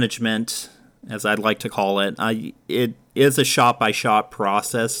grain management, as I'd like to call it, it is a shot-by-shot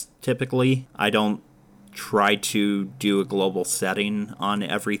process, typically. I don't try to do a global setting on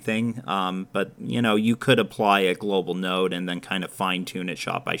everything, but you could apply a global node and then kind of fine-tune it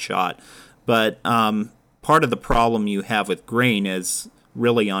shot by shot. But part of the problem you have with grain is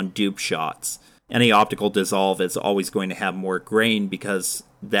really on dupe shots. Any optical dissolve is always going to have more grain because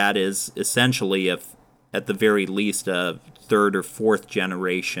that is essentially, at the very least, a 3rd or 4th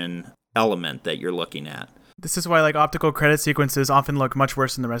generation element that you're looking at. This is why optical credit sequences often look much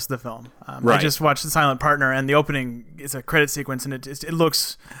worse than the rest of the film. Right. I just watched The Silent Partner, and the opening is a credit sequence, and it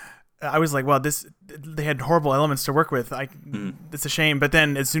looks. I was like, wow, they had horrible elements to work with. It's a shame. But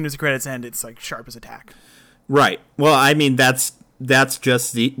then, as soon as the credits end, it's like sharp as a tack. Right. Well, I mean, that's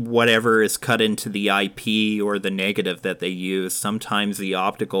just whatever is cut into the IP or the negative that they use. Sometimes the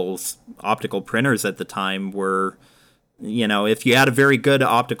optical printers at the time were. If you had a very good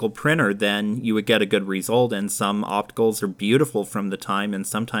optical printer, then you would get a good result. And some opticals are beautiful from the time, and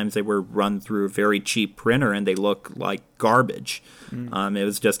sometimes they were run through a very cheap printer and they look like garbage. It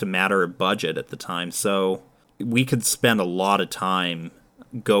was just a matter of budget at the time. So we could spend a lot of time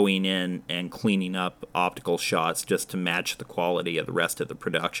going in and cleaning up optical shots just to match the quality of the rest of the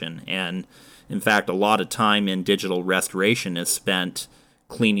production. And in fact, a lot of time in digital restoration is spent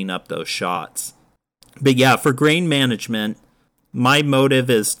cleaning up those shots. But yeah, for grain management, my motive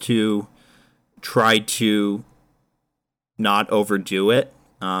is to try to not overdo it,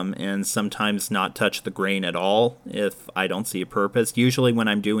 and sometimes not touch the grain at all if I don't see a purpose. Usually when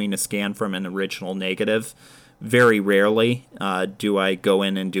I'm doing a scan from an original negative, very rarely do I go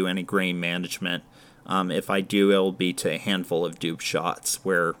in and do any grain management. If I do, it'll be to a handful of dupe shots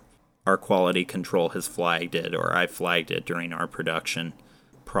where our quality control has flagged it or I flagged it during our production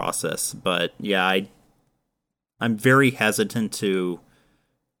process. But yeah, I'm very hesitant to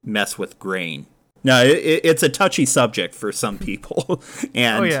mess with grain. No, it's a touchy subject for some people,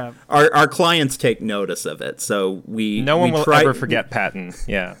 and our clients take notice of it. So no one will ever forget Patton.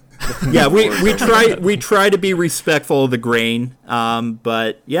 Yeah, yeah. We try to be respectful of the grain,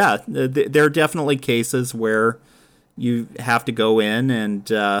 but yeah, there are definitely cases where you have to go in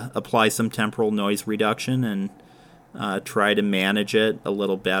and apply some temporal noise reduction and try to manage it a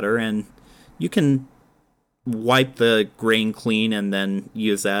little better. And you can wipe the grain clean and then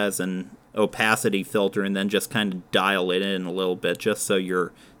use that as an opacity filter and then just kind of dial it in a little bit just so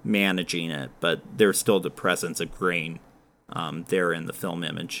you're managing it, but there's still the presence of grain there in the film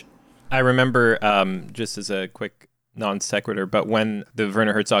image. I remember, just as a quick non sequitur, but when the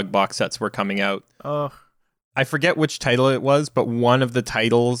Werner Herzog box sets were coming out, I forget which title it was, but one of the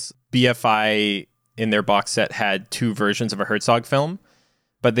titles, BFI in their box set had 2 versions of a Herzog film,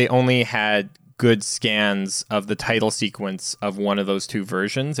 but they only had good scans of the title sequence of one of those 2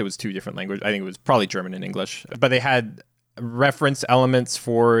 versions. It was 2 different languages. I think it was probably German and English, but they had reference elements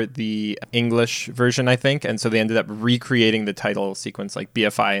for the English version, I think. And so they ended up recreating the title sequence like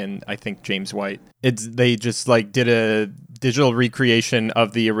BFI and I think James White. They just like did a digital recreation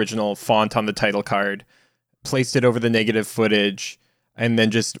of the original font on the title card, placed it over the negative footage, and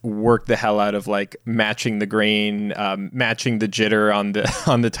then just worked the hell out of like matching the grain, matching the jitter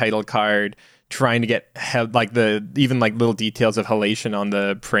on the title card, trying to get like even little details of halation on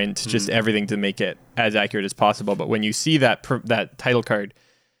the print, just everything to make it as accurate as possible. But when you see that title card,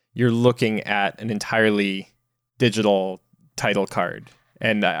 you're looking at an entirely digital title card.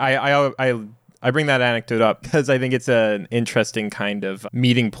 And I bring that anecdote up because I think it's an interesting kind of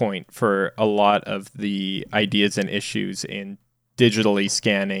meeting point for a lot of the ideas and issues in digitally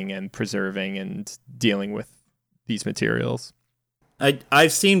scanning and preserving and dealing with these materials.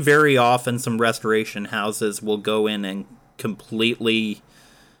 I've seen very often some restoration houses will go in and completely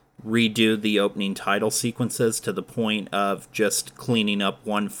redo the opening title sequences to the point of just cleaning up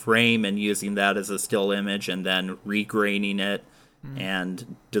one frame and using that as a still image and then regraining it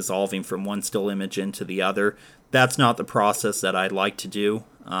and dissolving from one still image into the other. That's not the process that I like to do.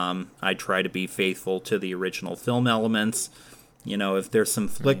 I try to be faithful to the original film elements. You know, if there's some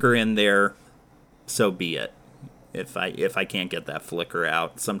flicker in there, so be it. If I can't get that flicker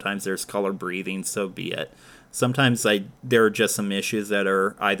out, sometimes there's color breathing, so be it. Sometimes there are just some issues that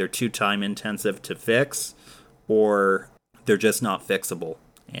are either too time intensive to fix or they're just not fixable.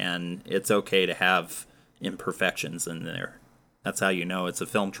 And it's okay to have imperfections in there. That's how you know it's a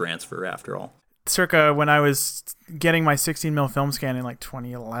film transfer after all. Circa when I was getting my 16mm film scan in like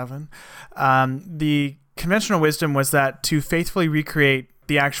 2011, the conventional wisdom was that to faithfully recreate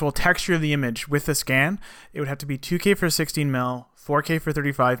the actual texture of the image with the scan, it would have to be 2K for 16mm, 4K for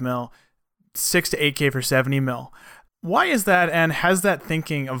 35mm, 6 to 8K for 70mm. Why is that, and has that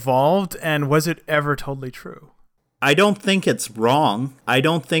thinking evolved, and was it ever totally true? I don't think it's wrong. I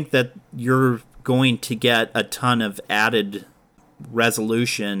don't think that you're going to get a ton of added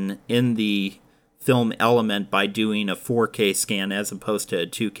resolution in the film element by doing a 4K scan as opposed to a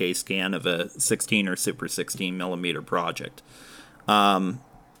 2K scan of a 16 or super 16 millimeter project.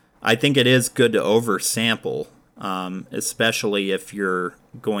 I think it is good to oversample, especially if you're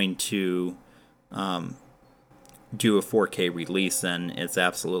going to do a 4K release, then it's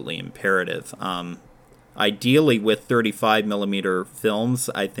absolutely imperative. Ideally, with 35 millimeter films,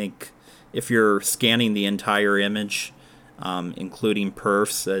 I think if you're scanning the entire image, including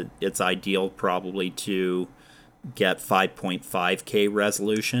perfs, it's ideal probably to get 5.5K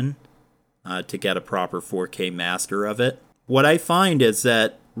resolution to get a proper 4K master of it. What I find is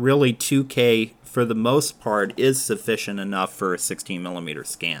that really 2K, for the most part, is sufficient enough for a 16 millimeter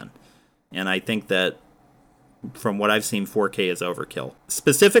scan. And I think that from what I've seen, 4K is overkill.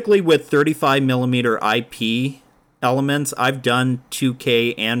 Specifically with 35 millimeter IP elements, I've done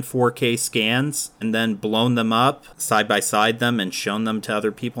 2K and 4K scans and then blown them up, side by side them, and shown them to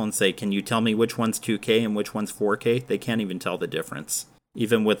other people and say, can you tell me which one's 2K and which one's 4K? They can't even tell the difference,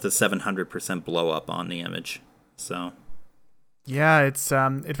 even with the 700% blow up on the image. So yeah, it's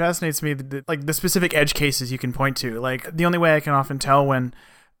it fascinates me the specific edge cases you can point to. Like the only way I can often tell when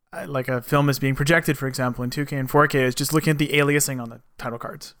like a film is being projected, for example, in 2K and 4K, is just looking at the aliasing on the title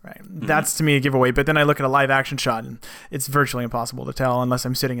cards, right? That's to me a giveaway. But then I look at a live action shot and it's virtually impossible to tell unless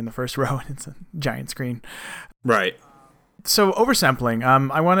I'm sitting in the first row and it's a giant screen. Right. So oversampling,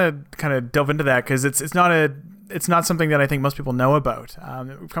 I want to kind of delve into that because it's not something that I think most people know about.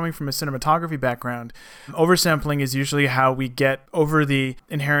 Coming from a cinematography background, oversampling is usually how we get over the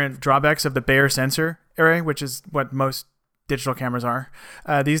inherent drawbacks of the Bayer sensor array, which is what most digital cameras are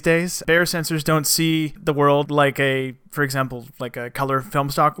these days. Bayer sensors don't see the world like for example, like a color film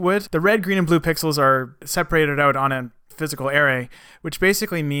stock would. The red, green, and blue pixels are separated out on a physical array, which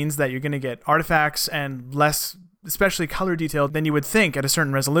basically means that you're going to get artifacts and less, especially color detail, than you would think at a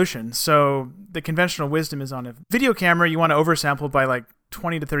certain resolution. So the conventional wisdom is on a video camera, you want to oversample by like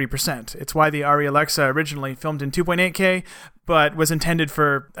 20 to 30%. It's why the Arri Alexa originally filmed in 2.8K, but was intended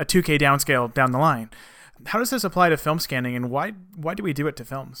for a 2K downscale down the line. How does this apply to film scanning, and why do we do it to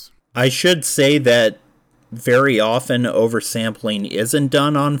films? I should say that very often oversampling isn't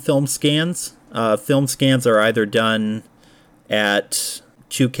done on film scans. Film scans are either done at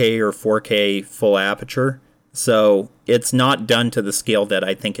 2K or 4K full aperture, so it's not done to the scale that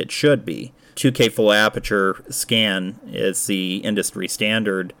I think it should be. 2K full aperture scan is the industry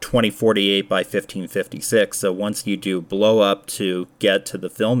standard 2048 by 1556, so once you do blow up to get to the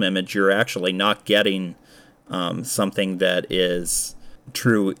film image, you're actually not getting something that is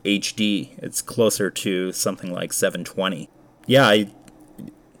true HD. It's closer to something like 720. Yeah, I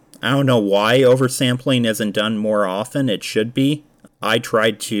don't know why oversampling isn't done more often. It should be. I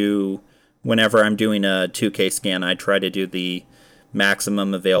tried to, whenever I'm doing a 2K scan, I try to do the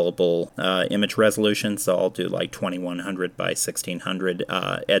maximum available image resolution. So I'll do like 2100 by 1600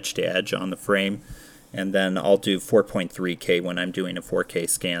 edge to edge on the frame. And then I'll do 4.3K when I'm doing a 4K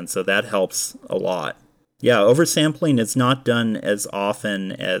scan. So that helps a lot. Yeah, oversampling is not done as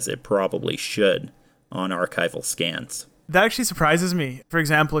often as it probably should on archival scans. That actually surprises me. For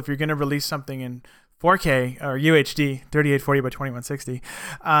example, if you're going to release something in 4K or UHD, 3840 by 2160,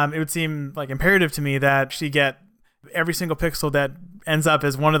 it would seem like imperative to me that you get every single pixel that ends up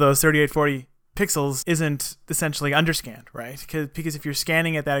as one of those 3840 pixels isn't essentially underscanned, right? Because if you're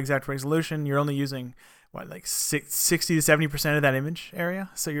scanning at that exact resolution, you're only using like 60 to 70% of that image area.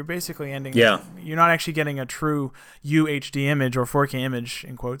 So you're basically you're not actually getting a true UHD image or 4K image,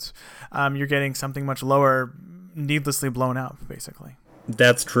 in quotes. You're getting something much lower, needlessly blown up, basically.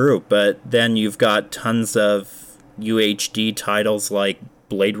 That's true, but then you've got tons of UHD titles like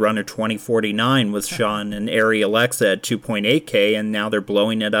Blade Runner 2049 was shot in Arri Alexa at 2.8K, and now they're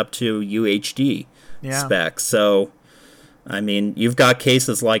blowing it up to UHD specs. So I mean, you've got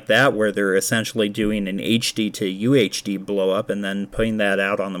cases like that where they're essentially doing an HD to UHD blow up and then putting that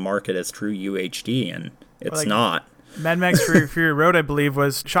out on the market as true UHD, and it's not. Mad Max Fury Road, I believe,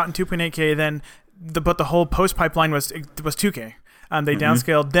 was shot in 2.8K, then but the whole post pipeline was 2K. They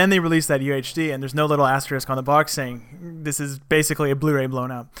downscaled, then they released that UHD, and there's no little asterisk on the box saying this is basically a Blu-ray blown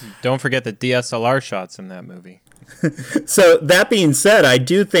up. Don't forget the DSLR shots in that movie. So that being said, I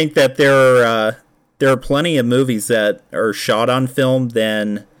do think that there are plenty of movies that are shot on film,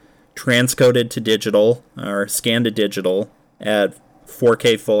 then transcoded to digital or scanned to digital at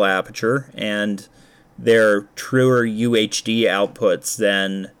 4K full aperture, and they're truer UHD outputs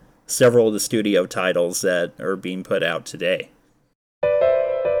than several of the studio titles that are being put out today.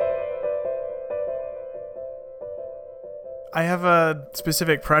 I have a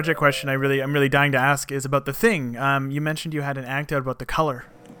specific project question I'm really dying to ask is about The Thing. You mentioned you had an anecdote about the color.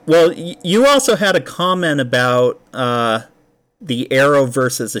 Well, you also had a comment about the Arrow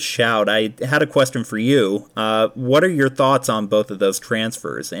versus a Shout. I had a question for you. What are your thoughts on both of those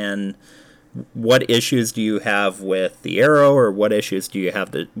transfers, and what issues do you have with the Arrow, or what issues do you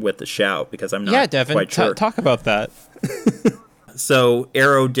have with the Shout? Because I'm not Devin, quite sure. Talk about that. So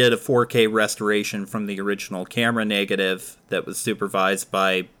Arrow did a 4K restoration from the original camera negative that was supervised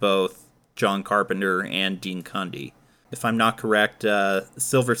by both John Carpenter and Dean Cundey. If I'm not correct,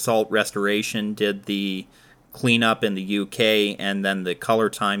 Silver Salt Restoration did the cleanup in the UK, and then the color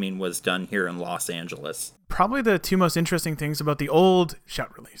timing was done here in Los Angeles. Probably the two most interesting things about the old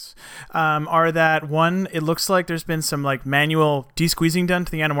Shout release are that, one, it looks like there's been some like manual de-squeezing done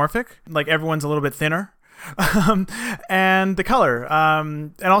to the anamorphic, like everyone's a little bit thinner. And the color,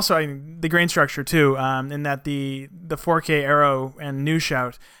 and also the grain structure too, in that the 4K Arrow and new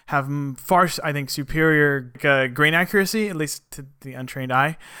Shout have far, I think, superior grain accuracy, at least to the untrained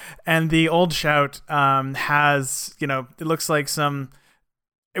eye. And the old Shout has, it looks like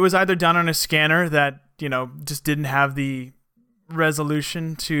it was either done on a scanner that, just didn't have the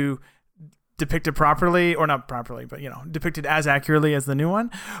resolution to depicted properly, or not properly, but depicted as accurately as the new one,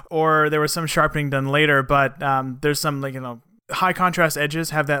 or there was some sharpening done later, but there's some high contrast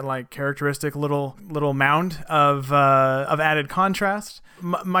edges have that like characteristic little mound of added contrast.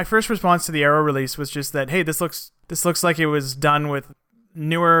 My first response to the Arrow release was just that, hey, this looks like it was done with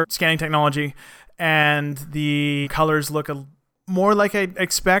newer scanning technology, and the colors look more like I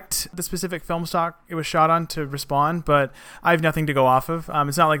expect the specific film stock it was shot on to respond, but I have nothing to go off of.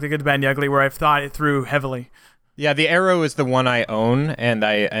 It's not like The Good, the Bad, and the Ugly, where I've thought it through heavily. Yeah, the Arrow is the one I own, and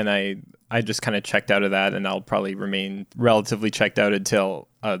I just kind of checked out of that, and I'll probably remain relatively checked out until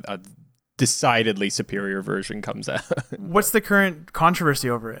a decidedly superior version comes out. What's the current controversy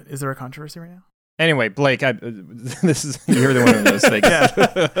over it? Is there a controversy right now? Anyway, Blake, you're the one who knows things.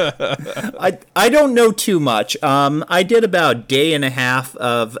 I don't know too much. I did about a day and a half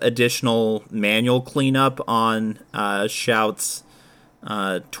of additional manual cleanup on Shout's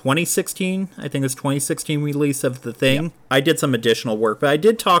 2016, I think it was 2016 release of the thing. Yep. I did some additional work, but I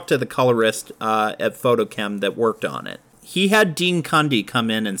did talk to the colorist at Photochem that worked on it. He had Dean Cundey come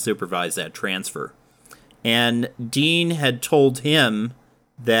in and supervise that transfer. And Dean had told him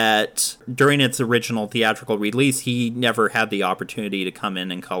that during its original theatrical release, he never had the opportunity to come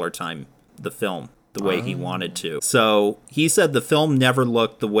in and color time the film the way he wanted to. So he said the film never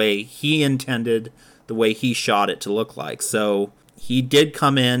looked the way he intended, the way he shot it to look like. So he did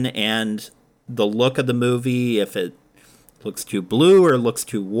come in, and the look of the movie, if it looks too blue or looks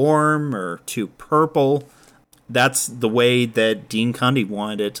too warm or too purple, that's the way that Dean Cundey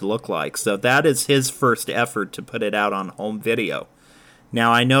wanted it to look like. So that is his first effort to put it out on home video.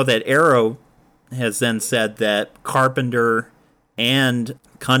 Now, I know that Arrow has then said that Carpenter and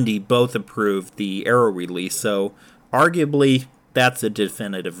Cundey both approved the Arrow release, so arguably that's a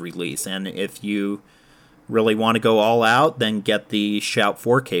definitive release. And if you really want to go all out, then get the Shout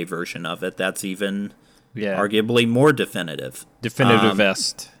 4K version of it. That's even arguably more definitive.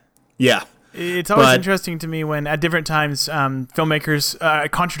 Definitivest. Yeah. It's always interesting to me when at different times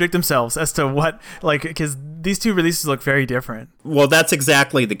filmmakers contradict themselves as to what, because these two releases look very different. Well, that's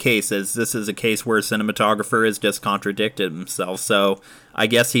exactly the case. As this is a case where a cinematographer has just contradicted himself. So I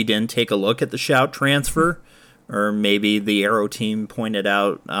guess he didn't take a look at the Shout transfer, or maybe the Arrow team pointed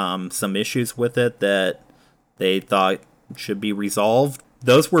out some issues with it that they thought should be resolved.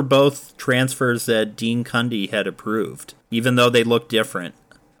 Those were both transfers that Dean Cundey had approved, even though they look different.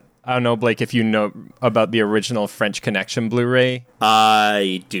 I don't know, Blake, if you know about the original French Connection Blu-ray.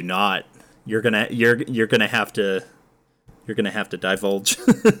 I do not. You're gonna have to divulge.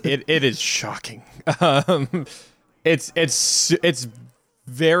 It is shocking. It's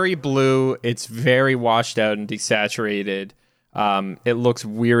very blue. It's very washed out and desaturated. It looks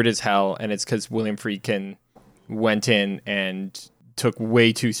weird as hell, and it's because William Friedkin went in and took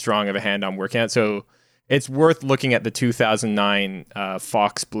way too strong of a hand on working out. So it's worth looking at the 2009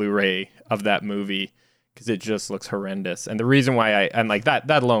 Fox Blu-ray of that movie, because it just looks horrendous. And the reason why I'm like that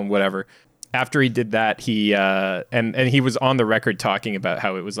alone, whatever. After he did that, he and he was on the record talking about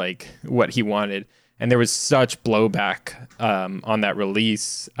how it was like what he wanted, and there was such blowback on that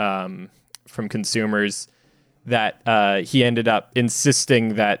release from consumers that he ended up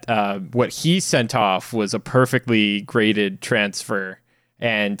insisting that what he sent off was a perfectly graded transfer.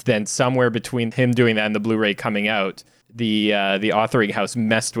 And then somewhere between him doing that and the Blu-ray coming out, the authoring house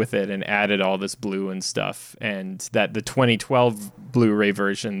messed with it and added all this blue and stuff. And that the 2012 Blu-ray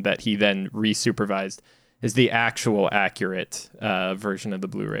version that he then resupervised is the actual accurate version of the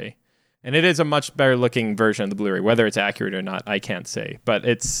Blu-ray. And it is a much better looking version of the Blu-ray. Whether it's accurate or not, I can't say. But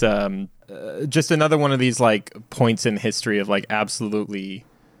it's just another one of these like points in history of like absolutely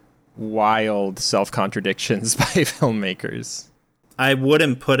wild self-contradictions by filmmakers. I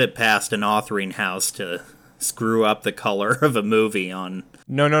wouldn't put it past an authoring house to screw up the color of a movie on.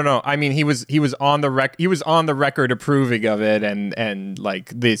 No. I mean, he was on the record approving of it, and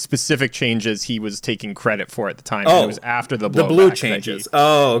like the specific changes he was taking credit for at the time. Oh, it was after the blue changes.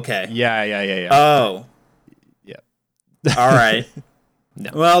 Oh, okay. Yeah. Oh, yeah. All right. No.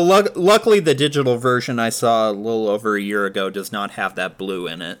 Well, luckily the digital version I saw a little over a year ago does not have that blue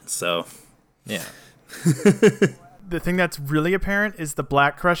in it. So, yeah. The thing that's really apparent is the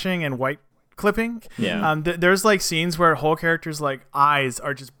black crushing and white clipping. Yeah. There's like scenes where whole characters' like eyes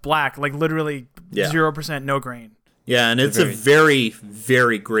are just black, like literally 0% no grain. Yeah, and it's a very,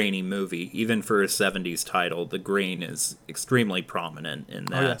 very grainy movie. Even for a 70s title, the grain is extremely prominent in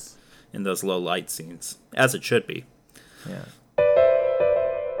that, in those low light scenes, as it should be. Yeah.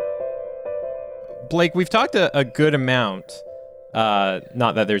 Blake, we've talked a good amount,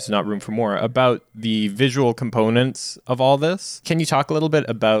 not that there's not room for more, about the visual components of all this. Can you talk a little bit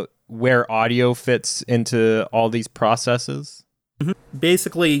about where audio fits into all these processes?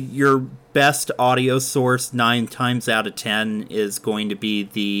 Basically, your best audio source 9 times out of 10 is going to be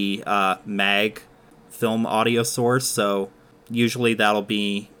the mag film audio source. So usually that'll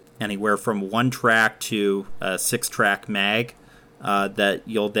be anywhere from 1 track to a 6-track mag that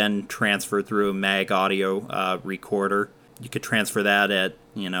you'll then transfer through a mag audio recorder. You could transfer that at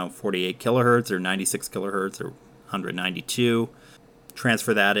 48 kilohertz or 96 kilohertz or 192.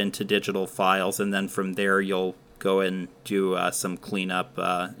 Transfer that into digital files, and then from there you'll go and do some cleanup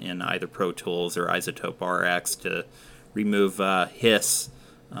in either Pro Tools or Isotope RX to remove hiss,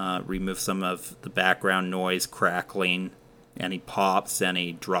 remove some of the background noise, crackling, any pops,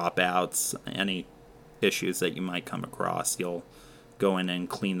 any dropouts, any issues that you might come across. You'll go in and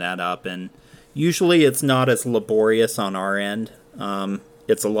clean that up, and usually it's not as laborious on our end.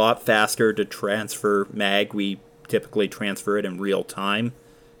 It's a lot faster to transfer mag. We typically transfer it in real time,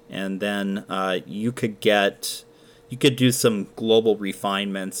 and then you could do some global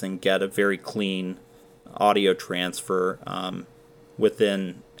refinements and get a very clean audio transfer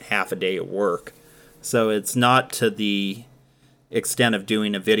within half a day of work. So it's not to the extent of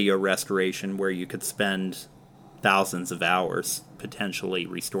doing a video restoration where you could spend thousands of hours potentially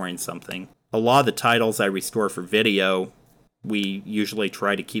restoring something. A lot of the titles I restore for video, we usually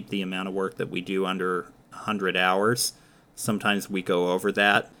try to keep the amount of work that we do under 100 hours. Sometimes we go over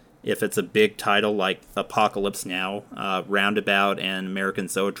that. If it's a big title like Apocalypse Now, Roundabout and American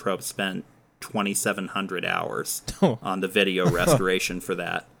Zoetrope spent 2,700 hours on the video restoration for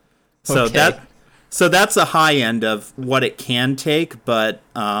that. So that's a high end of what it can take, but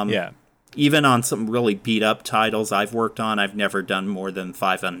even on some really beat up titles I've worked on, I've never done more than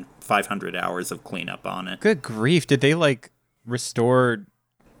 500 hours of cleanup on it. Good grief. Did they restore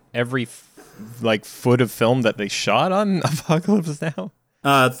every foot of film that they shot on Apocalypse Now?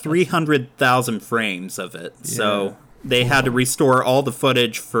 300,000 frames of it. Yeah. So they had to restore all the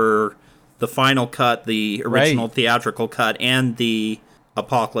footage for the final cut, the original theatrical cut, and the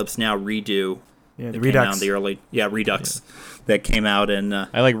Apocalypse Now redo. Yeah, the Redux. Redux that came out in.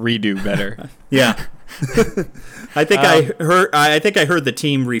 I like redo better. Yeah. I think I heard the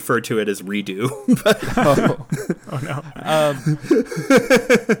team refer to it as redo. Oh no.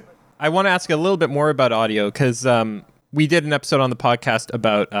 I want to ask a little bit more about audio because we did an episode on the podcast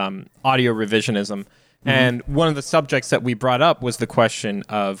about audio revisionism. And one of the subjects that we brought up was the question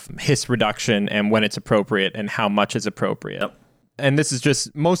of hiss reduction and when it's appropriate and how much is appropriate. Yep. And this is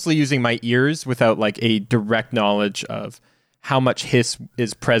just mostly using my ears without a direct knowledge of how much hiss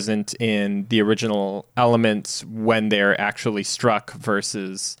is present in the original elements when they're actually struck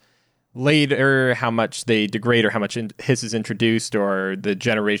versus later, how much they degrade or how much hiss is introduced, or the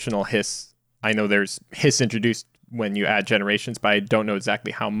generational hiss. I know there's hiss introduced when you add generations, but I don't know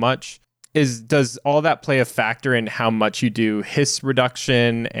exactly how much. Does all that play a factor in how much you do hiss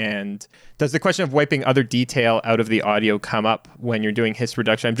reduction? And does the question of wiping other detail out of the audio come up when you're doing hiss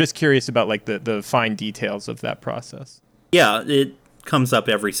reduction? I'm just curious about the fine details of that process. Yeah, it comes up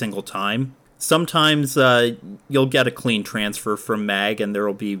every single time. Sometimes you'll get a clean transfer from mag and there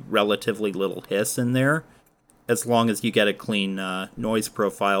will be relatively little hiss in there. As long as you get a clean noise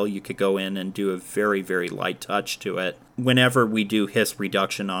profile, you could go in and do a very, very light touch to it. Whenever we do hiss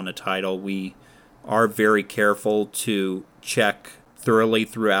reduction on a title, we are very careful to check thoroughly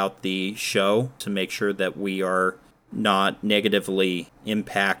throughout the show to make sure that we are not negatively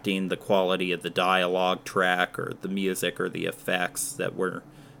impacting the quality of the dialogue track or the music or the effects, that we're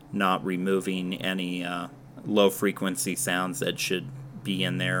not removing any low-frequency sounds that should be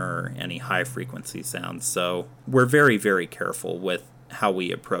in there or any high-frequency sounds. So we're very, very careful with how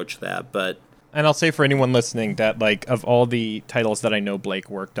we approach that. And I'll say for anyone listening that, of all the titles that I know Blake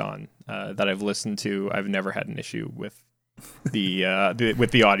worked on that I've listened to, I've never had an issue with the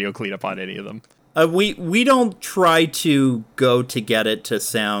audio cleanup on any of them. We don't try to go to get it to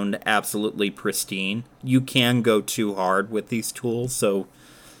sound absolutely pristine. You can go too hard with these tools. So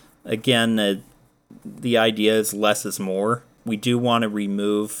again, the idea is less is more. We do want to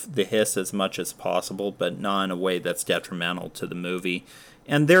remove the hiss as much as possible, but not in a way that's detrimental to the movie.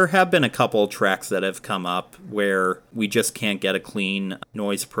 And there have been a couple of tracks that have come up where we just can't get a clean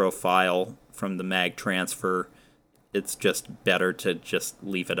noise profile from the mag transfer. It's just better to just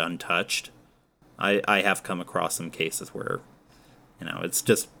leave it untouched. I have come across some cases where, it's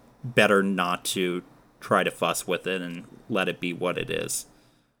just better not to try to fuss with it and let it be what it is.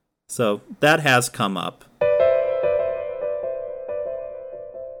 So that has come up.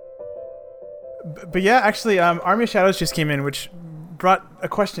 But yeah, actually, Army of Shadows just came in, which brought a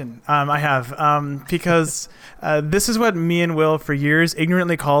question I have because this is what me and Will for years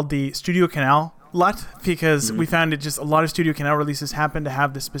ignorantly called the Studio Canal LUT, because we found it just a lot of Studio Canal releases happen to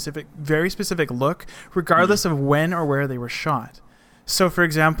have this specific, very specific look, regardless of when or where they were shot. So, for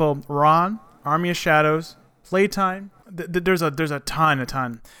example, Ron, Army of Shadows, Playtime, there's a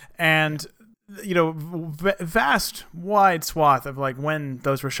ton, and vast, wide swath of like when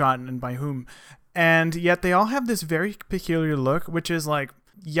those were shot and by whom, and yet they all have this very peculiar look, which is like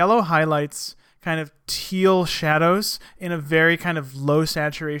yellow highlights, kind of teal shadows in a very kind of low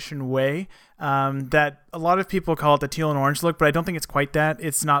saturation way. That a lot of people call it the teal and orange look, but I don't think it's quite that.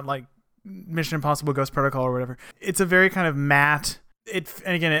 It's not like Mission Impossible Ghost Protocol or whatever. It's a very kind of matte. And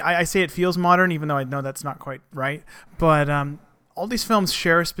again, I say it feels modern, even though I know that's not quite right. But all these films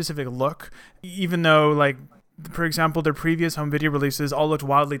share a specific look, even though, like, for example, their previous home video releases all looked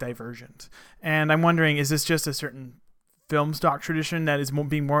wildly divergent. And I'm wondering, is this just a certain film stock tradition that is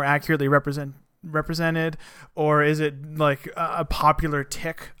being more accurately represented, or is it like a popular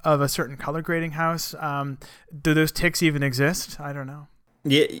tick of a certain color grading house? Do those ticks even exist? I don't know.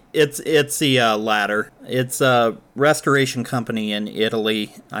 Yeah, it's the latter. It's a restoration company in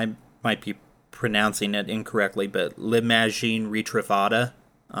Italy. I might be pronouncing it incorrectly, but L'Immagine Ritrovata.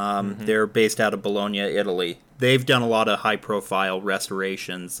 They're based out of Bologna, Italy. They've done a lot of high-profile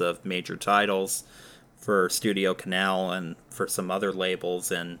restorations of major titles for Studio Canal and for some other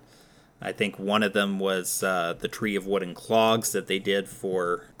labels, and I think one of them was the Tree of Wooden Clogs that they did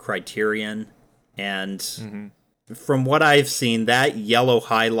for Criterion. And from what I've seen, that yellow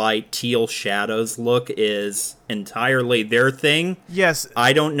highlight, teal shadows look is entirely their thing. Yes.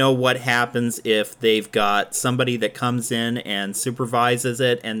 I don't know what happens if they've got somebody that comes in and supervises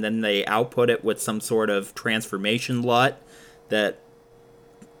it, and then they output it with some sort of transformation LUT that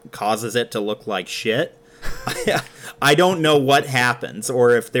causes it to look like shit. I don't know what happens,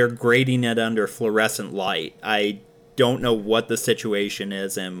 or if they're grading it under fluorescent light. I don't know what the situation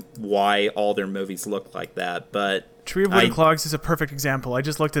is and why all their movies look like that. But Tree of Wooden Clogs is a perfect example. I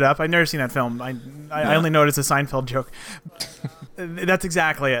just looked it up. I've never seen that film. I only know it's a Seinfeld joke. That's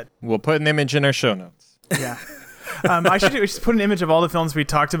exactly it. We'll put an image in our show notes. Yeah. I should just put an image of all the films we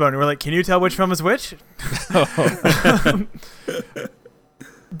talked about, and we're like, can you tell which film is which?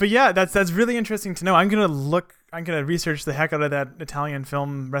 But yeah, that's really interesting to know. I'm gonna research the heck out of that Italian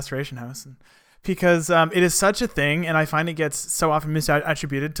film restoration house, because it is such a thing, and I find it gets so often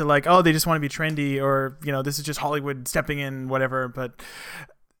misattributed to like, oh, they just want to be trendy, or this is just Hollywood stepping in, whatever. But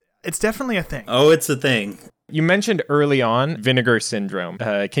it's definitely a thing. Oh, it's a thing. You mentioned early on vinegar syndrome.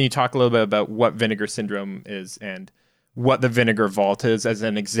 Can you talk a little bit about what vinegar syndrome is and what the vinegar vault is as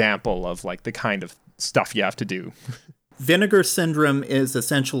an example of like the kind of stuff you have to do? Vinegar syndrome is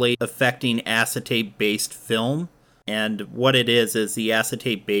essentially affecting acetate-based film, and what it is the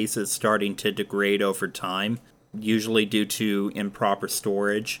acetate base is starting to degrade over time, usually due to improper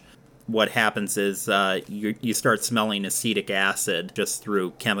storage. What happens is you start smelling acetic acid just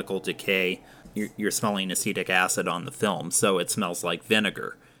through chemical decay. You're smelling acetic acid on the film, so it smells like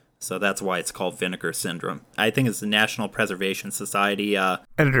vinegar. So that's why it's called vinegar syndrome. I think it's the National Preservation Society.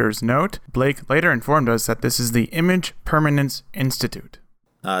 Editor's note, Blake later informed us that this is the Image Permanence Institute.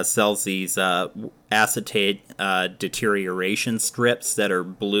 Sells these acetate deterioration strips that are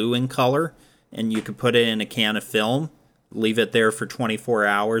blue in color, and you can put it in a can of film, leave it there for 24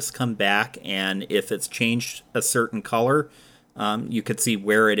 hours, come back, and if it's changed a certain color, you could see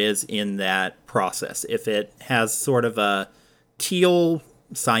where it is in that process. If it has sort of a teal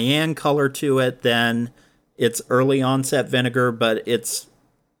cyan color to it, then it's early onset vinegar, but it's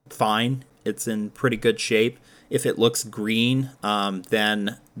fine. It's in pretty good shape. If it looks green,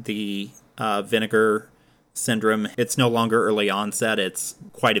 then the vinegar syndrome, it's no longer early onset. It's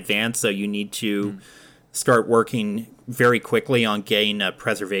quite advanced, so you need to start working very quickly on getting a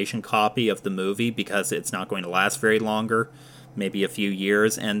preservation copy of the movie, because it's not going to last very longer, maybe a few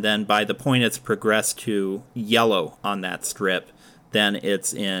years. And then by the point it's progressed to yellow on that strip, then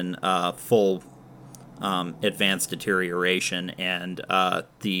it's in full advanced deterioration, and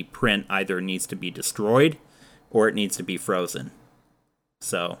the print either needs to be destroyed or it needs to be frozen.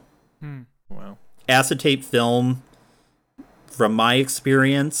 So, Wow. Acetate film, from my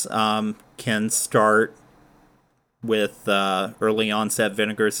experience, can start with early onset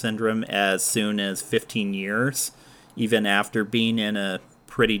vinegar syndrome as soon as 15 years, even after being in a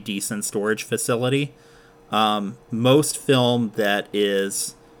pretty decent storage facility. Most film that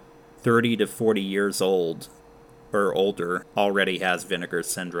is 30 to 40 years old or older already has vinegar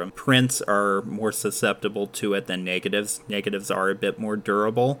syndrome. Prints are more susceptible to it than negatives. Negatives are a bit more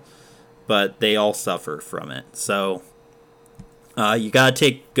durable, but they all suffer from it. So You got to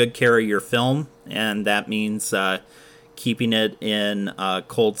take good care of your film, and that means keeping it in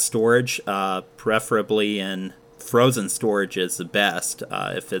cold storage, preferably in frozen storage is the best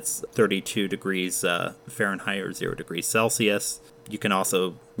if it's 32 degrees Fahrenheit or 0 degrees Celsius. You can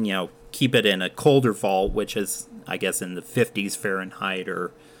also, keep it in a colder vault, which is, I guess, in the 50s Fahrenheit,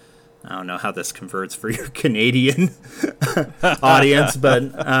 or I don't know how this converts for your Canadian audience,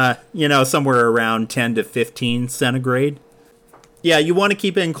 but, somewhere around 10 to 15 centigrade. Yeah, you want to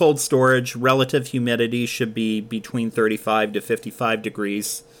keep it in cold storage. Relative humidity should be between 35 to 55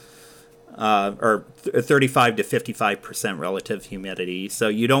 degrees, or 35 to 55% relative humidity. So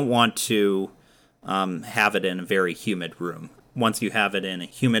you don't want to have it in a very humid room. Once you have it in a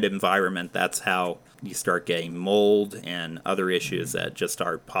humid environment, that's how you start getting mold and other issues that just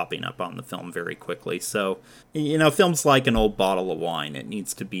start popping up on the film very quickly. So, film's like an old bottle of wine. It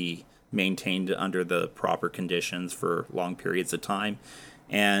needs to be maintained under the proper conditions for long periods of time.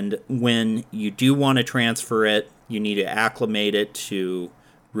 And when you do want to transfer it, you need to acclimate it to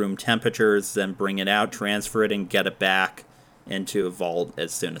room temperatures, then bring it out, transfer it, and get it back into a vault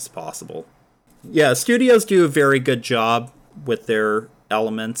as soon as possible. Yeah, studios do a very good job with their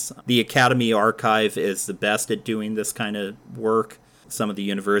elements. The Academy Archive is the best at doing this kind of work. Some of the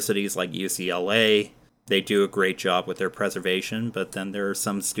universities like UCLA, they do a great job with their preservation, but then there are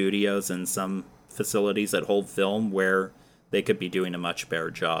some studios and some facilities that hold film where they could be doing a much better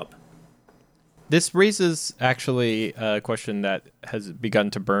job. This raises actually a question that has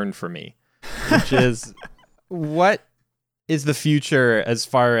begun to burn for me, which is, what is the future as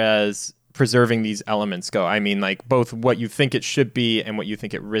far as preserving these elements go? I mean, like, both what you think it should be and what you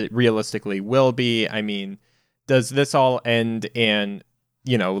think it realistically will be. I mean, does this all end and,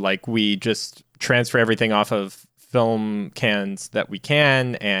 we just transfer everything off of film cans that we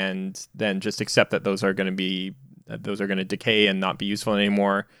can, and then just accept that those are going to decay and not be useful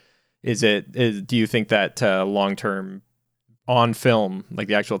anymore? Do you think that long-term on film, like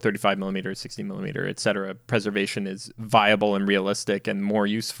the actual 35 millimeter, 60 millimeter, etc., preservation is viable and realistic and more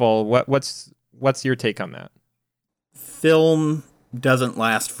useful? What's your take on that? Film doesn't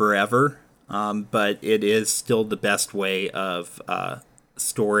last forever, but it is still the best way of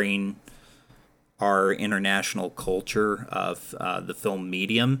storing our international culture of the film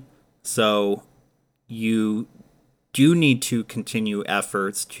medium. So you do need to continue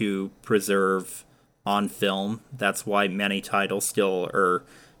efforts to preserve on film. That's why many titles still are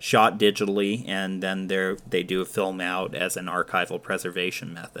shot digitally, and then they do a film out as an archival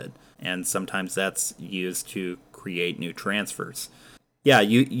preservation method. And sometimes that's used to create new transfers. Yeah,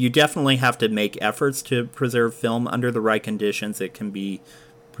 you definitely have to make efforts to preserve film under the right conditions. It can be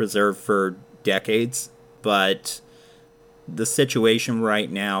preserved for decades, but the situation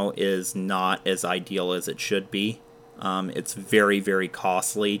right now is not as ideal as it should be. It's very, very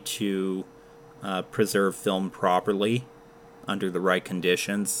costly to preserve film properly under the right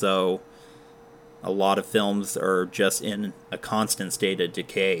conditions, so a lot of films are just in a constant state of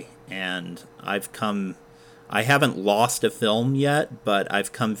decay. And I haven't lost a film yet, but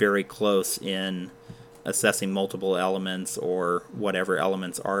I've come very close in assessing multiple elements or whatever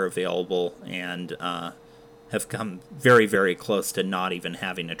elements are available, and have come very, very close to not even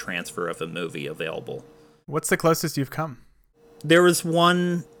having a transfer of a movie available. What's the closest you've come? There was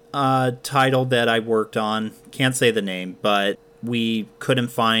one title that I worked on, can't say the name, but we couldn't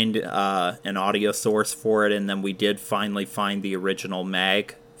find an audio source for it, and then we did finally find the original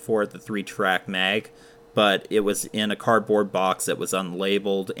mag for it, the 3-track mag, but it was in a cardboard box that was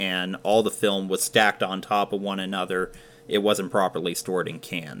unlabeled, and all the film was stacked on top of one another. It wasn't properly stored in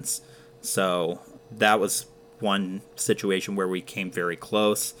cans. So that was one situation where we came very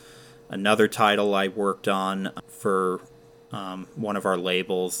close. Another title I worked on for one of our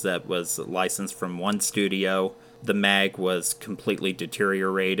labels that was licensed from one studio, the mag was completely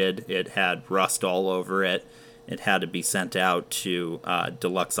deteriorated. It had rust all over it. It had to be sent out to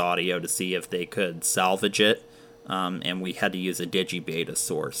Deluxe Audio to see if they could salvage it, and we had to use a digibeta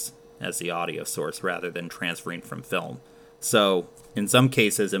source as the audio source rather than transferring from film. So in some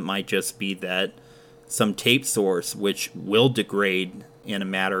cases, it might just be that some tape source, which will degrade in a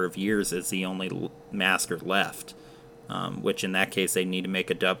matter of years, is the only master left, which in that case, they need to make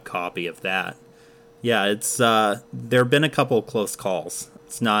a dub copy of that. Yeah, it's there have been a couple of close calls.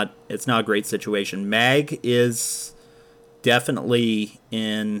 It's not a great situation. Mag is definitely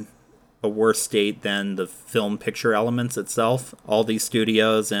in a worse state than the film picture elements itself. All these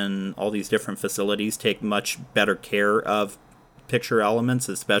studios and all these different facilities take much better care of picture elements,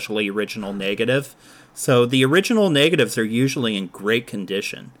 especially original negative. So the original negatives are usually in great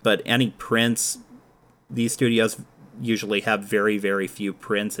condition, but any prints, these studios usually have very, very few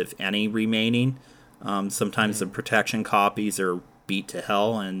prints, if any, remaining. Sometimes the protection copies are beat to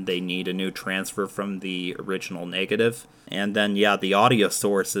hell and they need a new transfer from the original negative. And then, the audio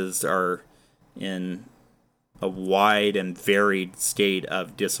sources are in a wide and varied state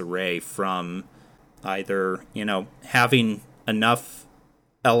of disarray, from either, having enough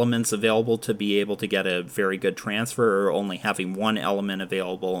elements available to be able to get a very good transfer, or only having one element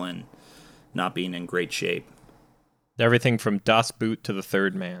available and not being in great shape. Everything from Das Boot to the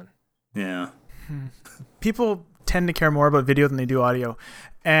Third Man. Yeah. People tend to care more about video than they do audio,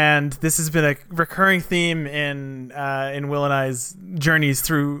 and this has been a recurring theme in Will and I's journeys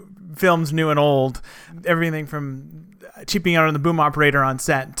through films new and old. Everything from cheaping out on the boom operator on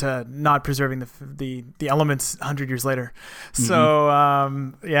set to not preserving the elements 100 years later. Mm-hmm.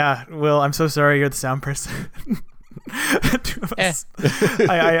 So Will, I'm so sorry you're the sound person. Two of us.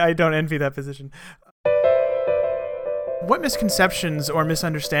 I don't envy that position. What misconceptions or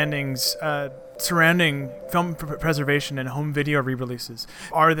misunderstandings surrounding film preservation and home video re-releases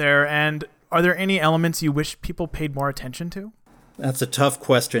are there, and are there any elements you wish people paid more attention to? That's a tough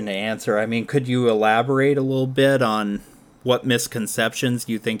question to answer. I mean, could you elaborate a little bit on what misconceptions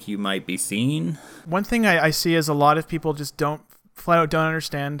you think you might be seeing? One thing I see is a lot of people just flat out don't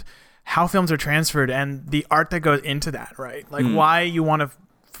understand how films are transferred and the art that goes into that, right? Like why you want to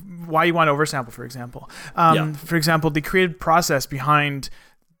oversample, for example. For example, the creative process behind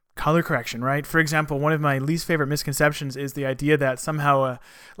color correction, right? For example, one of my least favorite misconceptions is the idea that somehow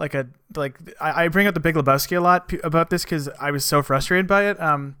I bring up The Big Lebowski a lot about this because I was so frustrated by it.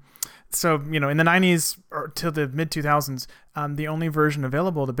 So, in the 90s or till the mid 2000s, the only version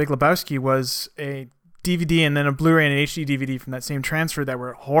available, The Big Lebowski, was a DVD and then a Blu-ray and an HD DVD from that same transfer that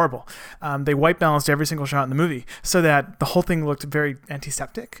were horrible. They white balanced every single shot in the movie so that the whole thing looked very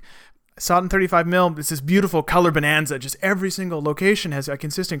antiseptic. I saw it in 35mm. It's this beautiful color bonanza. Just every single location has a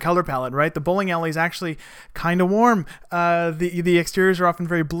consistent color palette, right? The bowling alley is actually kind of warm. The exteriors are often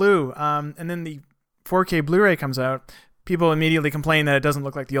very blue. And then the 4K Blu-ray comes out. People immediately complain that it doesn't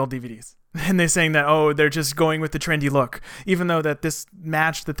look like the old DVDs. And they're saying that, they're just going with the trendy look. Even though that this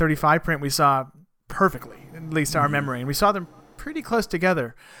matched the 35 print we saw perfectly, at least our memory. And we saw them pretty close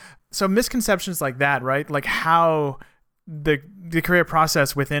together. So misconceptions like that, right? Like how the creative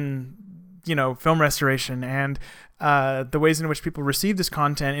process within, film restoration and the ways in which people receive this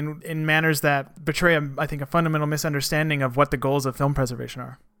content in manners that betray, I think, a fundamental misunderstanding of what the goals of film preservation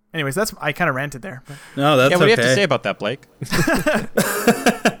are. Anyways, I kind of ranted there. But. No, that's okay. What do you have to say about that, Blake?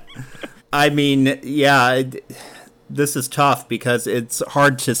 I mean, this is tough because it's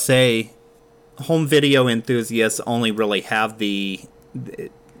hard to say. Home video enthusiasts only really have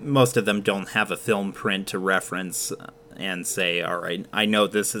most of them don't have a film print to reference and say, all right, I know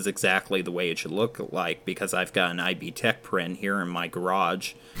this is exactly the way it should look like because I've got an IB Tech print here in my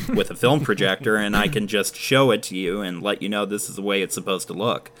garage with a film projector and I can just show it to you and let you know this is the way it's supposed to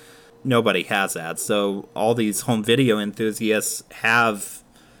look. Nobody has that. So all these home video enthusiasts have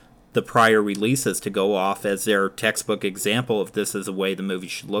the prior releases to go off as their textbook example of this is the way the movie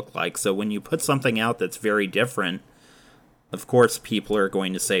should look like. So when you put something out that's very different, of course people are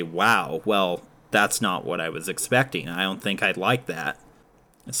going to say, wow, well, that's not what I was expecting. I don't think I'd like that.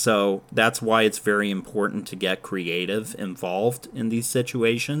 So that's why it's very important to get creative involved in these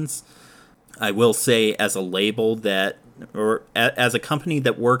situations. I will say as a label or as a company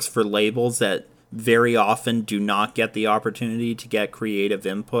that works for labels that very often do not get the opportunity to get creative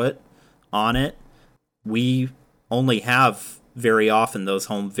input on it, we only have very often those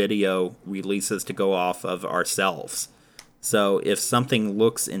home video releases to go off of ourselves. So if something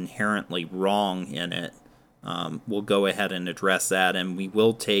looks inherently wrong in it, we'll go ahead and address that, and we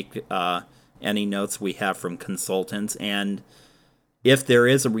will take any notes we have from consultants, and if there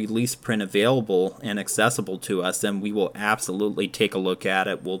is a release print available and accessible to us, then we will absolutely take a look at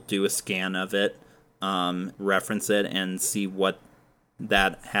it. We'll do a scan of it, reference it, and see what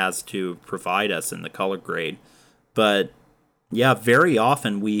that has to provide us in the color grade. But very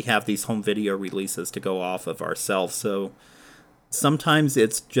often we have these home video releases to go off of ourselves. So sometimes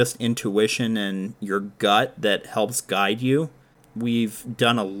it's just intuition and your gut that helps guide you. We've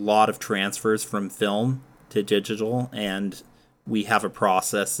done a lot of transfers from film to digital, and we have a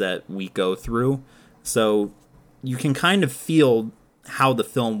process that we go through. So you can kind of feel how the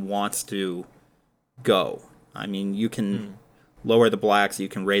film wants to go. I mean, you can lower the blacks, you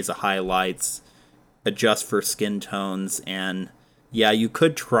can raise the highlights, adjust for skin tones, and you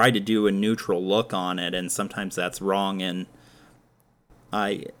could try to do a neutral look on it, and sometimes that's wrong. And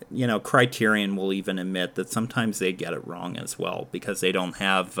Criterion will even admit that sometimes they get it wrong as well because they don't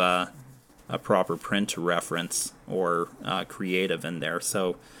have a a proper print to reference or creative in there.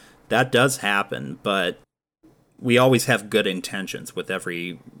 So that does happen, but we always have good intentions with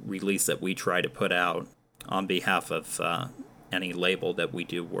every release that we try to put out on behalf of any label that we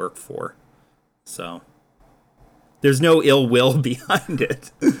do work for. So there's no ill will behind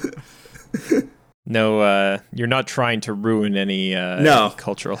it. No, you're not trying to ruin any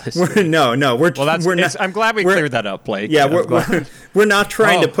cultural history. We're not. I'm glad we cleared that up, Blake. Yeah, we're not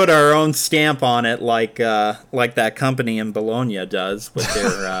trying to put our own stamp on it like that company in Bologna does with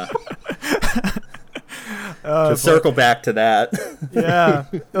their. To circle back to that. Yeah,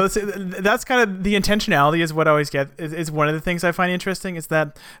 that's kind of the intentionality. Is what I always get. Is one of the things I find interesting. Is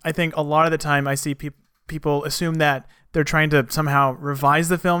that I think a lot of the time I see people assume that they're trying to somehow revise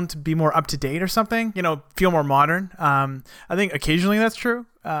the film to be more up to date or something, feel more modern. I think occasionally that's true.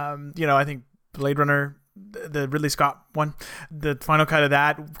 I think Blade Runner, the Ridley Scott one, the final cut of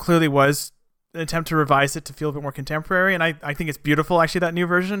that clearly was an attempt to revise it to feel a bit more contemporary. And I think it's beautiful, actually, that new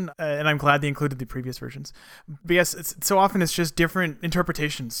version. And I'm glad they included the previous versions. But yes, so often it's just different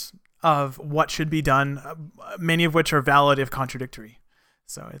interpretations of what should be done, many of which are valid if contradictory.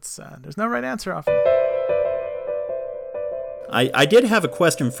 So there's no right answer often. I did have a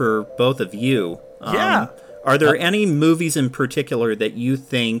question for both of you. Yeah. Are there any movies in particular that you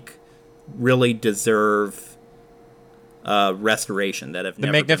think really deserve restoration that have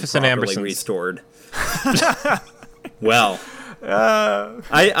never Magnificent been properly Ambersons. Restored? Well,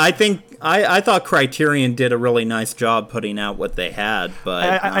 I thought Criterion did a really nice job putting out what they had,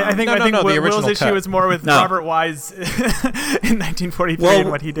 but I think Will's issue is more with Robert Wise in 1943 and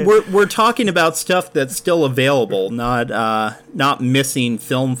what he did. We're talking about stuff that's still available, not missing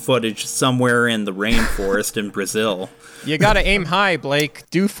film footage somewhere in the rainforest in Brazil. You gotta aim high, Blake.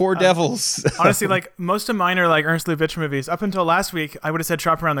 Do Four Devils. Honestly, most of mine are like Ernst Lubitsch movies. Up until last week, I would have said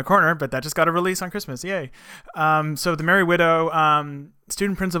Shop Around the Corner, but that just got a release on Christmas. Yay. So The Merry Widow,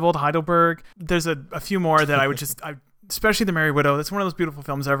 Student Prince of Old Heidelberg. There's a few more that I would especially The Merry Widow. That's one of those beautiful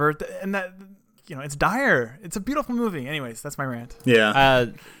films ever. And that, it's dire. It's a beautiful movie. Anyways, that's my rant. Yeah.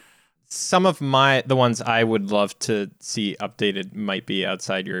 Some of the ones I would love to see updated might be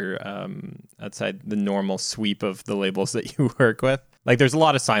outside outside the normal sweep of the labels that you work with. Like, there's a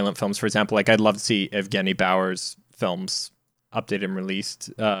lot of silent films, for example. Like, I'd love to see Evgeny Bauer's films updated and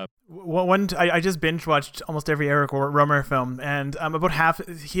released. I just binge watched almost every Eric Rohmer film, and about half.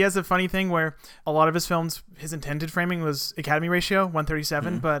 He has a funny thing where a lot of his films, his intended framing was Academy ratio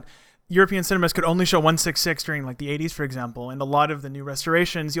 137, but European cinemas could only show 166 during like the 80s, for example. And a lot of the new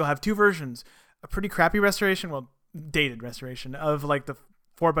restorations, you'll have two versions: a pretty crappy restoration, dated restoration of like the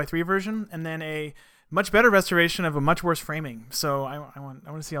 4:3 version, and then a much better restoration of a much worse framing. So I want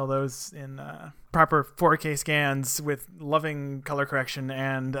to see all those in proper 4K scans with loving color correction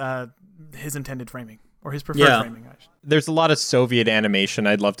and his intended framing or his preferred framing. There's a lot of Soviet animation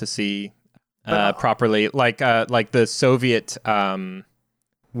I'd love to see properly, like the Soviet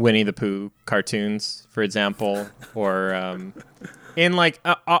Winnie the Pooh cartoons, for example, or in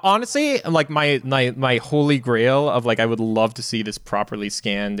honestly, like my holy grail of I would love to see this properly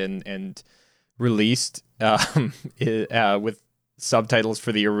scanned and released with subtitles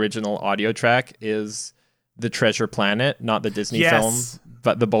for the original audio track is The Treasure Planet, not the Disney film,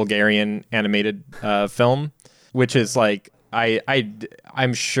 but the Bulgarian animated film, which is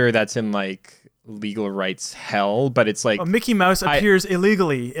I'm sure that's in legal rights hell, but it's Mickey Mouse appears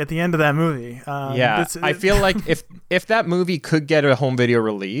illegally at the end of that movie. I feel like if that movie could get a home video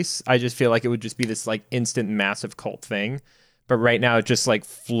release, I just feel like it would just be this instant massive cult thing. But right now it just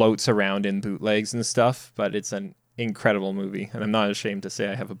floats around in bootlegs and stuff, but it's an incredible movie, and I'm not ashamed to say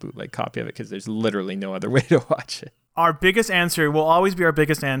I have a bootleg copy of it because there's literally no other way to watch it. Our biggest answer will always be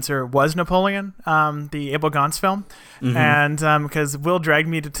was Napoleon, the Abel Gance film. And because Will dragged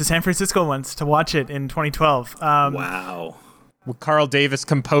me to San Francisco once to watch it in 2012. Wow. With Carl Davis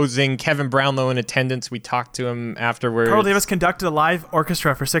composing, Kevin Brownlow in attendance. We talked to him afterwards. Carl Davis conducted a live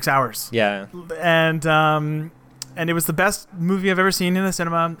orchestra for 6 hours. Yeah. And it was the best movie I've ever seen in the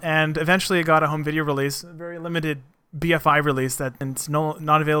cinema. And eventually it got a home video release, a very limited BFI release it's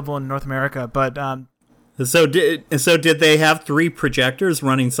not available in North America. But So did they have 3 projectors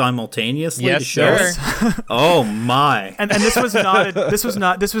running simultaneously? Yes, to show sir. Oh my! And this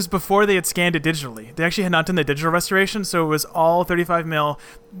was before they had scanned it digitally. They actually had not done the digital restoration, so it was all 35 mil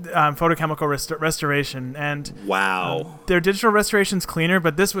photochemical restoration. And wow, their digital restoration's cleaner,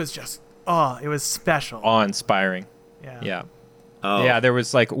 but this was just it was special, awe-inspiring. Yeah. Oh. Yeah, there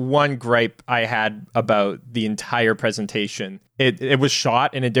was one gripe I had about the entire presentation. It was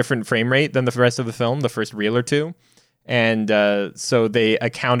shot in a different frame rate than the rest of the film, the first reel or two. And so they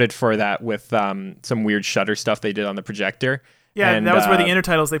accounted for that with some weird shutter stuff they did on the projector. Yeah, and that was where the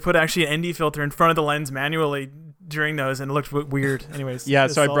intertitles, they put actually an ND filter in front of the lens manually during those, and it looked weird. Anyways. Yeah,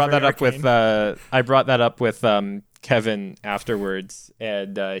 so I brought that up with Kevin afterwards,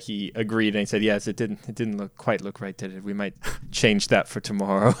 and he agreed, and he said, "Yes, it didn't quite look right, did it? We might change that for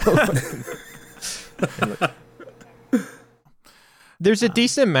tomorrow." There's a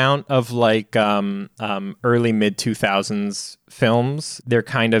decent amount of like early mid 2000s films. They're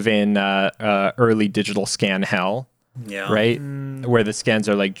kind of in early digital scan hell. Yeah. Right? Where the scans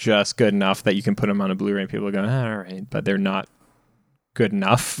are like just good enough that you can put them on a Blu-ray and people are going, all right, but they're not good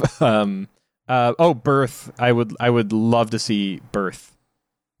enough. Birth. I would love to see Birth.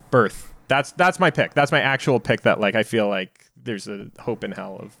 That's my pick. That's my actual pick that like I feel like there's a hope in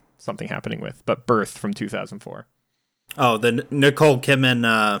hell of something happening with. But Birth from 2004. Oh, the Nicole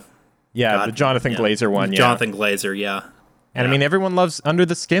Kidman. The Jonathan Glazer one. Yeah. Jonathan Glazer, yeah. And I mean, everyone loves Under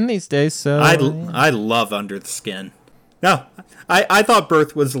the Skin these days, so... I love Under the Skin. No, I thought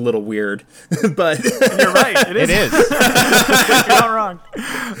Birth was a little weird, but... You're right, it is. You're not wrong.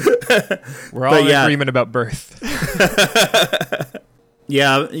 We're all in agreement about Birth.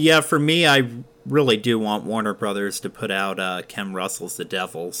 Yeah, for me, I really do want Warner Brothers to put out Ken Russell's The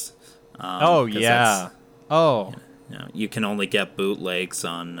Devils. You can only get bootlegs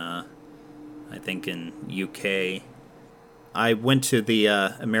on, I think, in UK. I went to the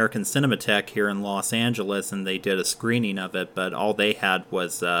American Cinematheque here in Los Angeles, and they did a screening of it, but all they had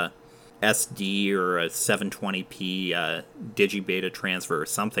was SD or a 720p digibeta transfer or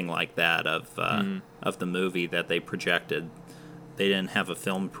something like that of the movie that they projected. They didn't have a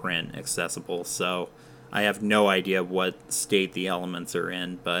film print accessible, so I have no idea what state the elements are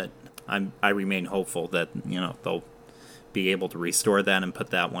in, but I remain hopeful that they'll be able to restore that and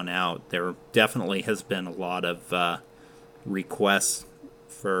put that one out. There definitely has been a lot of requests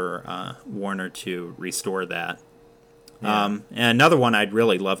for Warner to restore that. Yeah. And another one I'd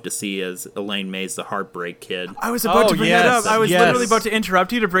really love to see is Elaine May's The Heartbreak Kid. I was about to bring that up. I was literally about to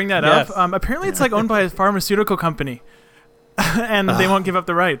interrupt you to bring that up. Apparently it's like owned by a pharmaceutical company. And they won't give up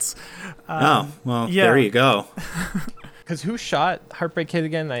the rights. There you go. Because who shot Heartbreak Kid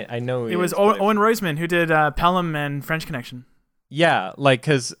again? I know it was Owen Roizman who did Pelham and French Connection. Yeah, like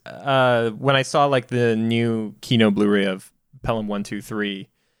because when I saw like the new Kino Blu-ray of Pelham 1, 2, 3,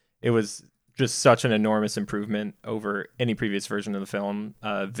 it was just such an enormous improvement over any previous version of the film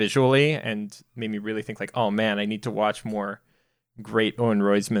visually, and made me really think like, oh man, I need to watch more great Owen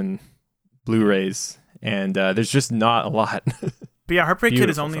Roizman Blu-rays, and there's just not a lot. But yeah, Heartbreak Kid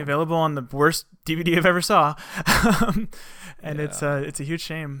is only available on the worst DVD I've ever saw, and it's a huge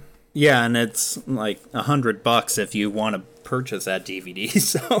shame. Yeah, and it's like $100 if you want to purchase that DVD.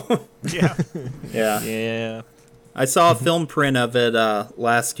 So yeah. I saw a film print of it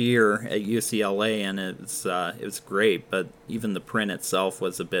last year at UCLA, and it was great. But even the print itself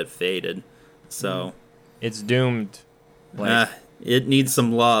was a bit faded, so it's doomed. It needs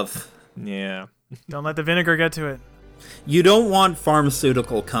some love. Yeah. Don't let the vinegar get to it. You don't want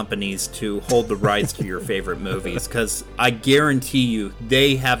pharmaceutical companies to hold the rights to your favorite movies, because I guarantee you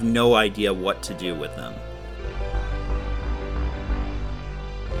they have no idea what to do with them.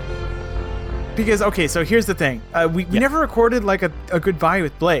 Because, okay, so here's the thing. We never recorded like a goodbye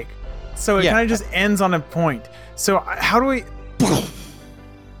with Blake. So it kind of just ends on a point. So how do we...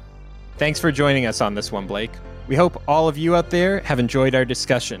 Thanks for joining us on this one, Blake. We hope all of you out there have enjoyed our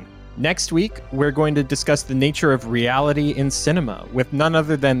discussion. Next week, we're going to discuss the nature of reality in cinema with none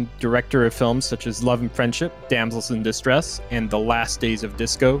other than director of films such as Love and Friendship, Damsels in Distress, and The Last Days of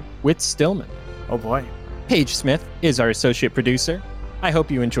Disco, Whit Stillman. Oh boy. Paige Smith is our associate producer. I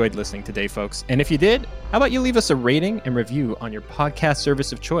hope you enjoyed listening today, folks. And if you did, how about you leave us a rating and review on your podcast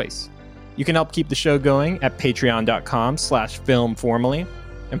service of choice? You can help keep the show going at patreon.com/filmformally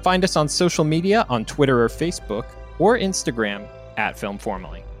and find us on social media on Twitter or Facebook or Instagram at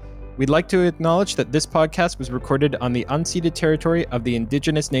filmformally. We'd like to acknowledge that this podcast was recorded on the unceded territory of the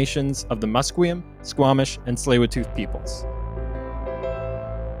indigenous nations of the Musqueam, Squamish, and Tsleil-Waututh peoples.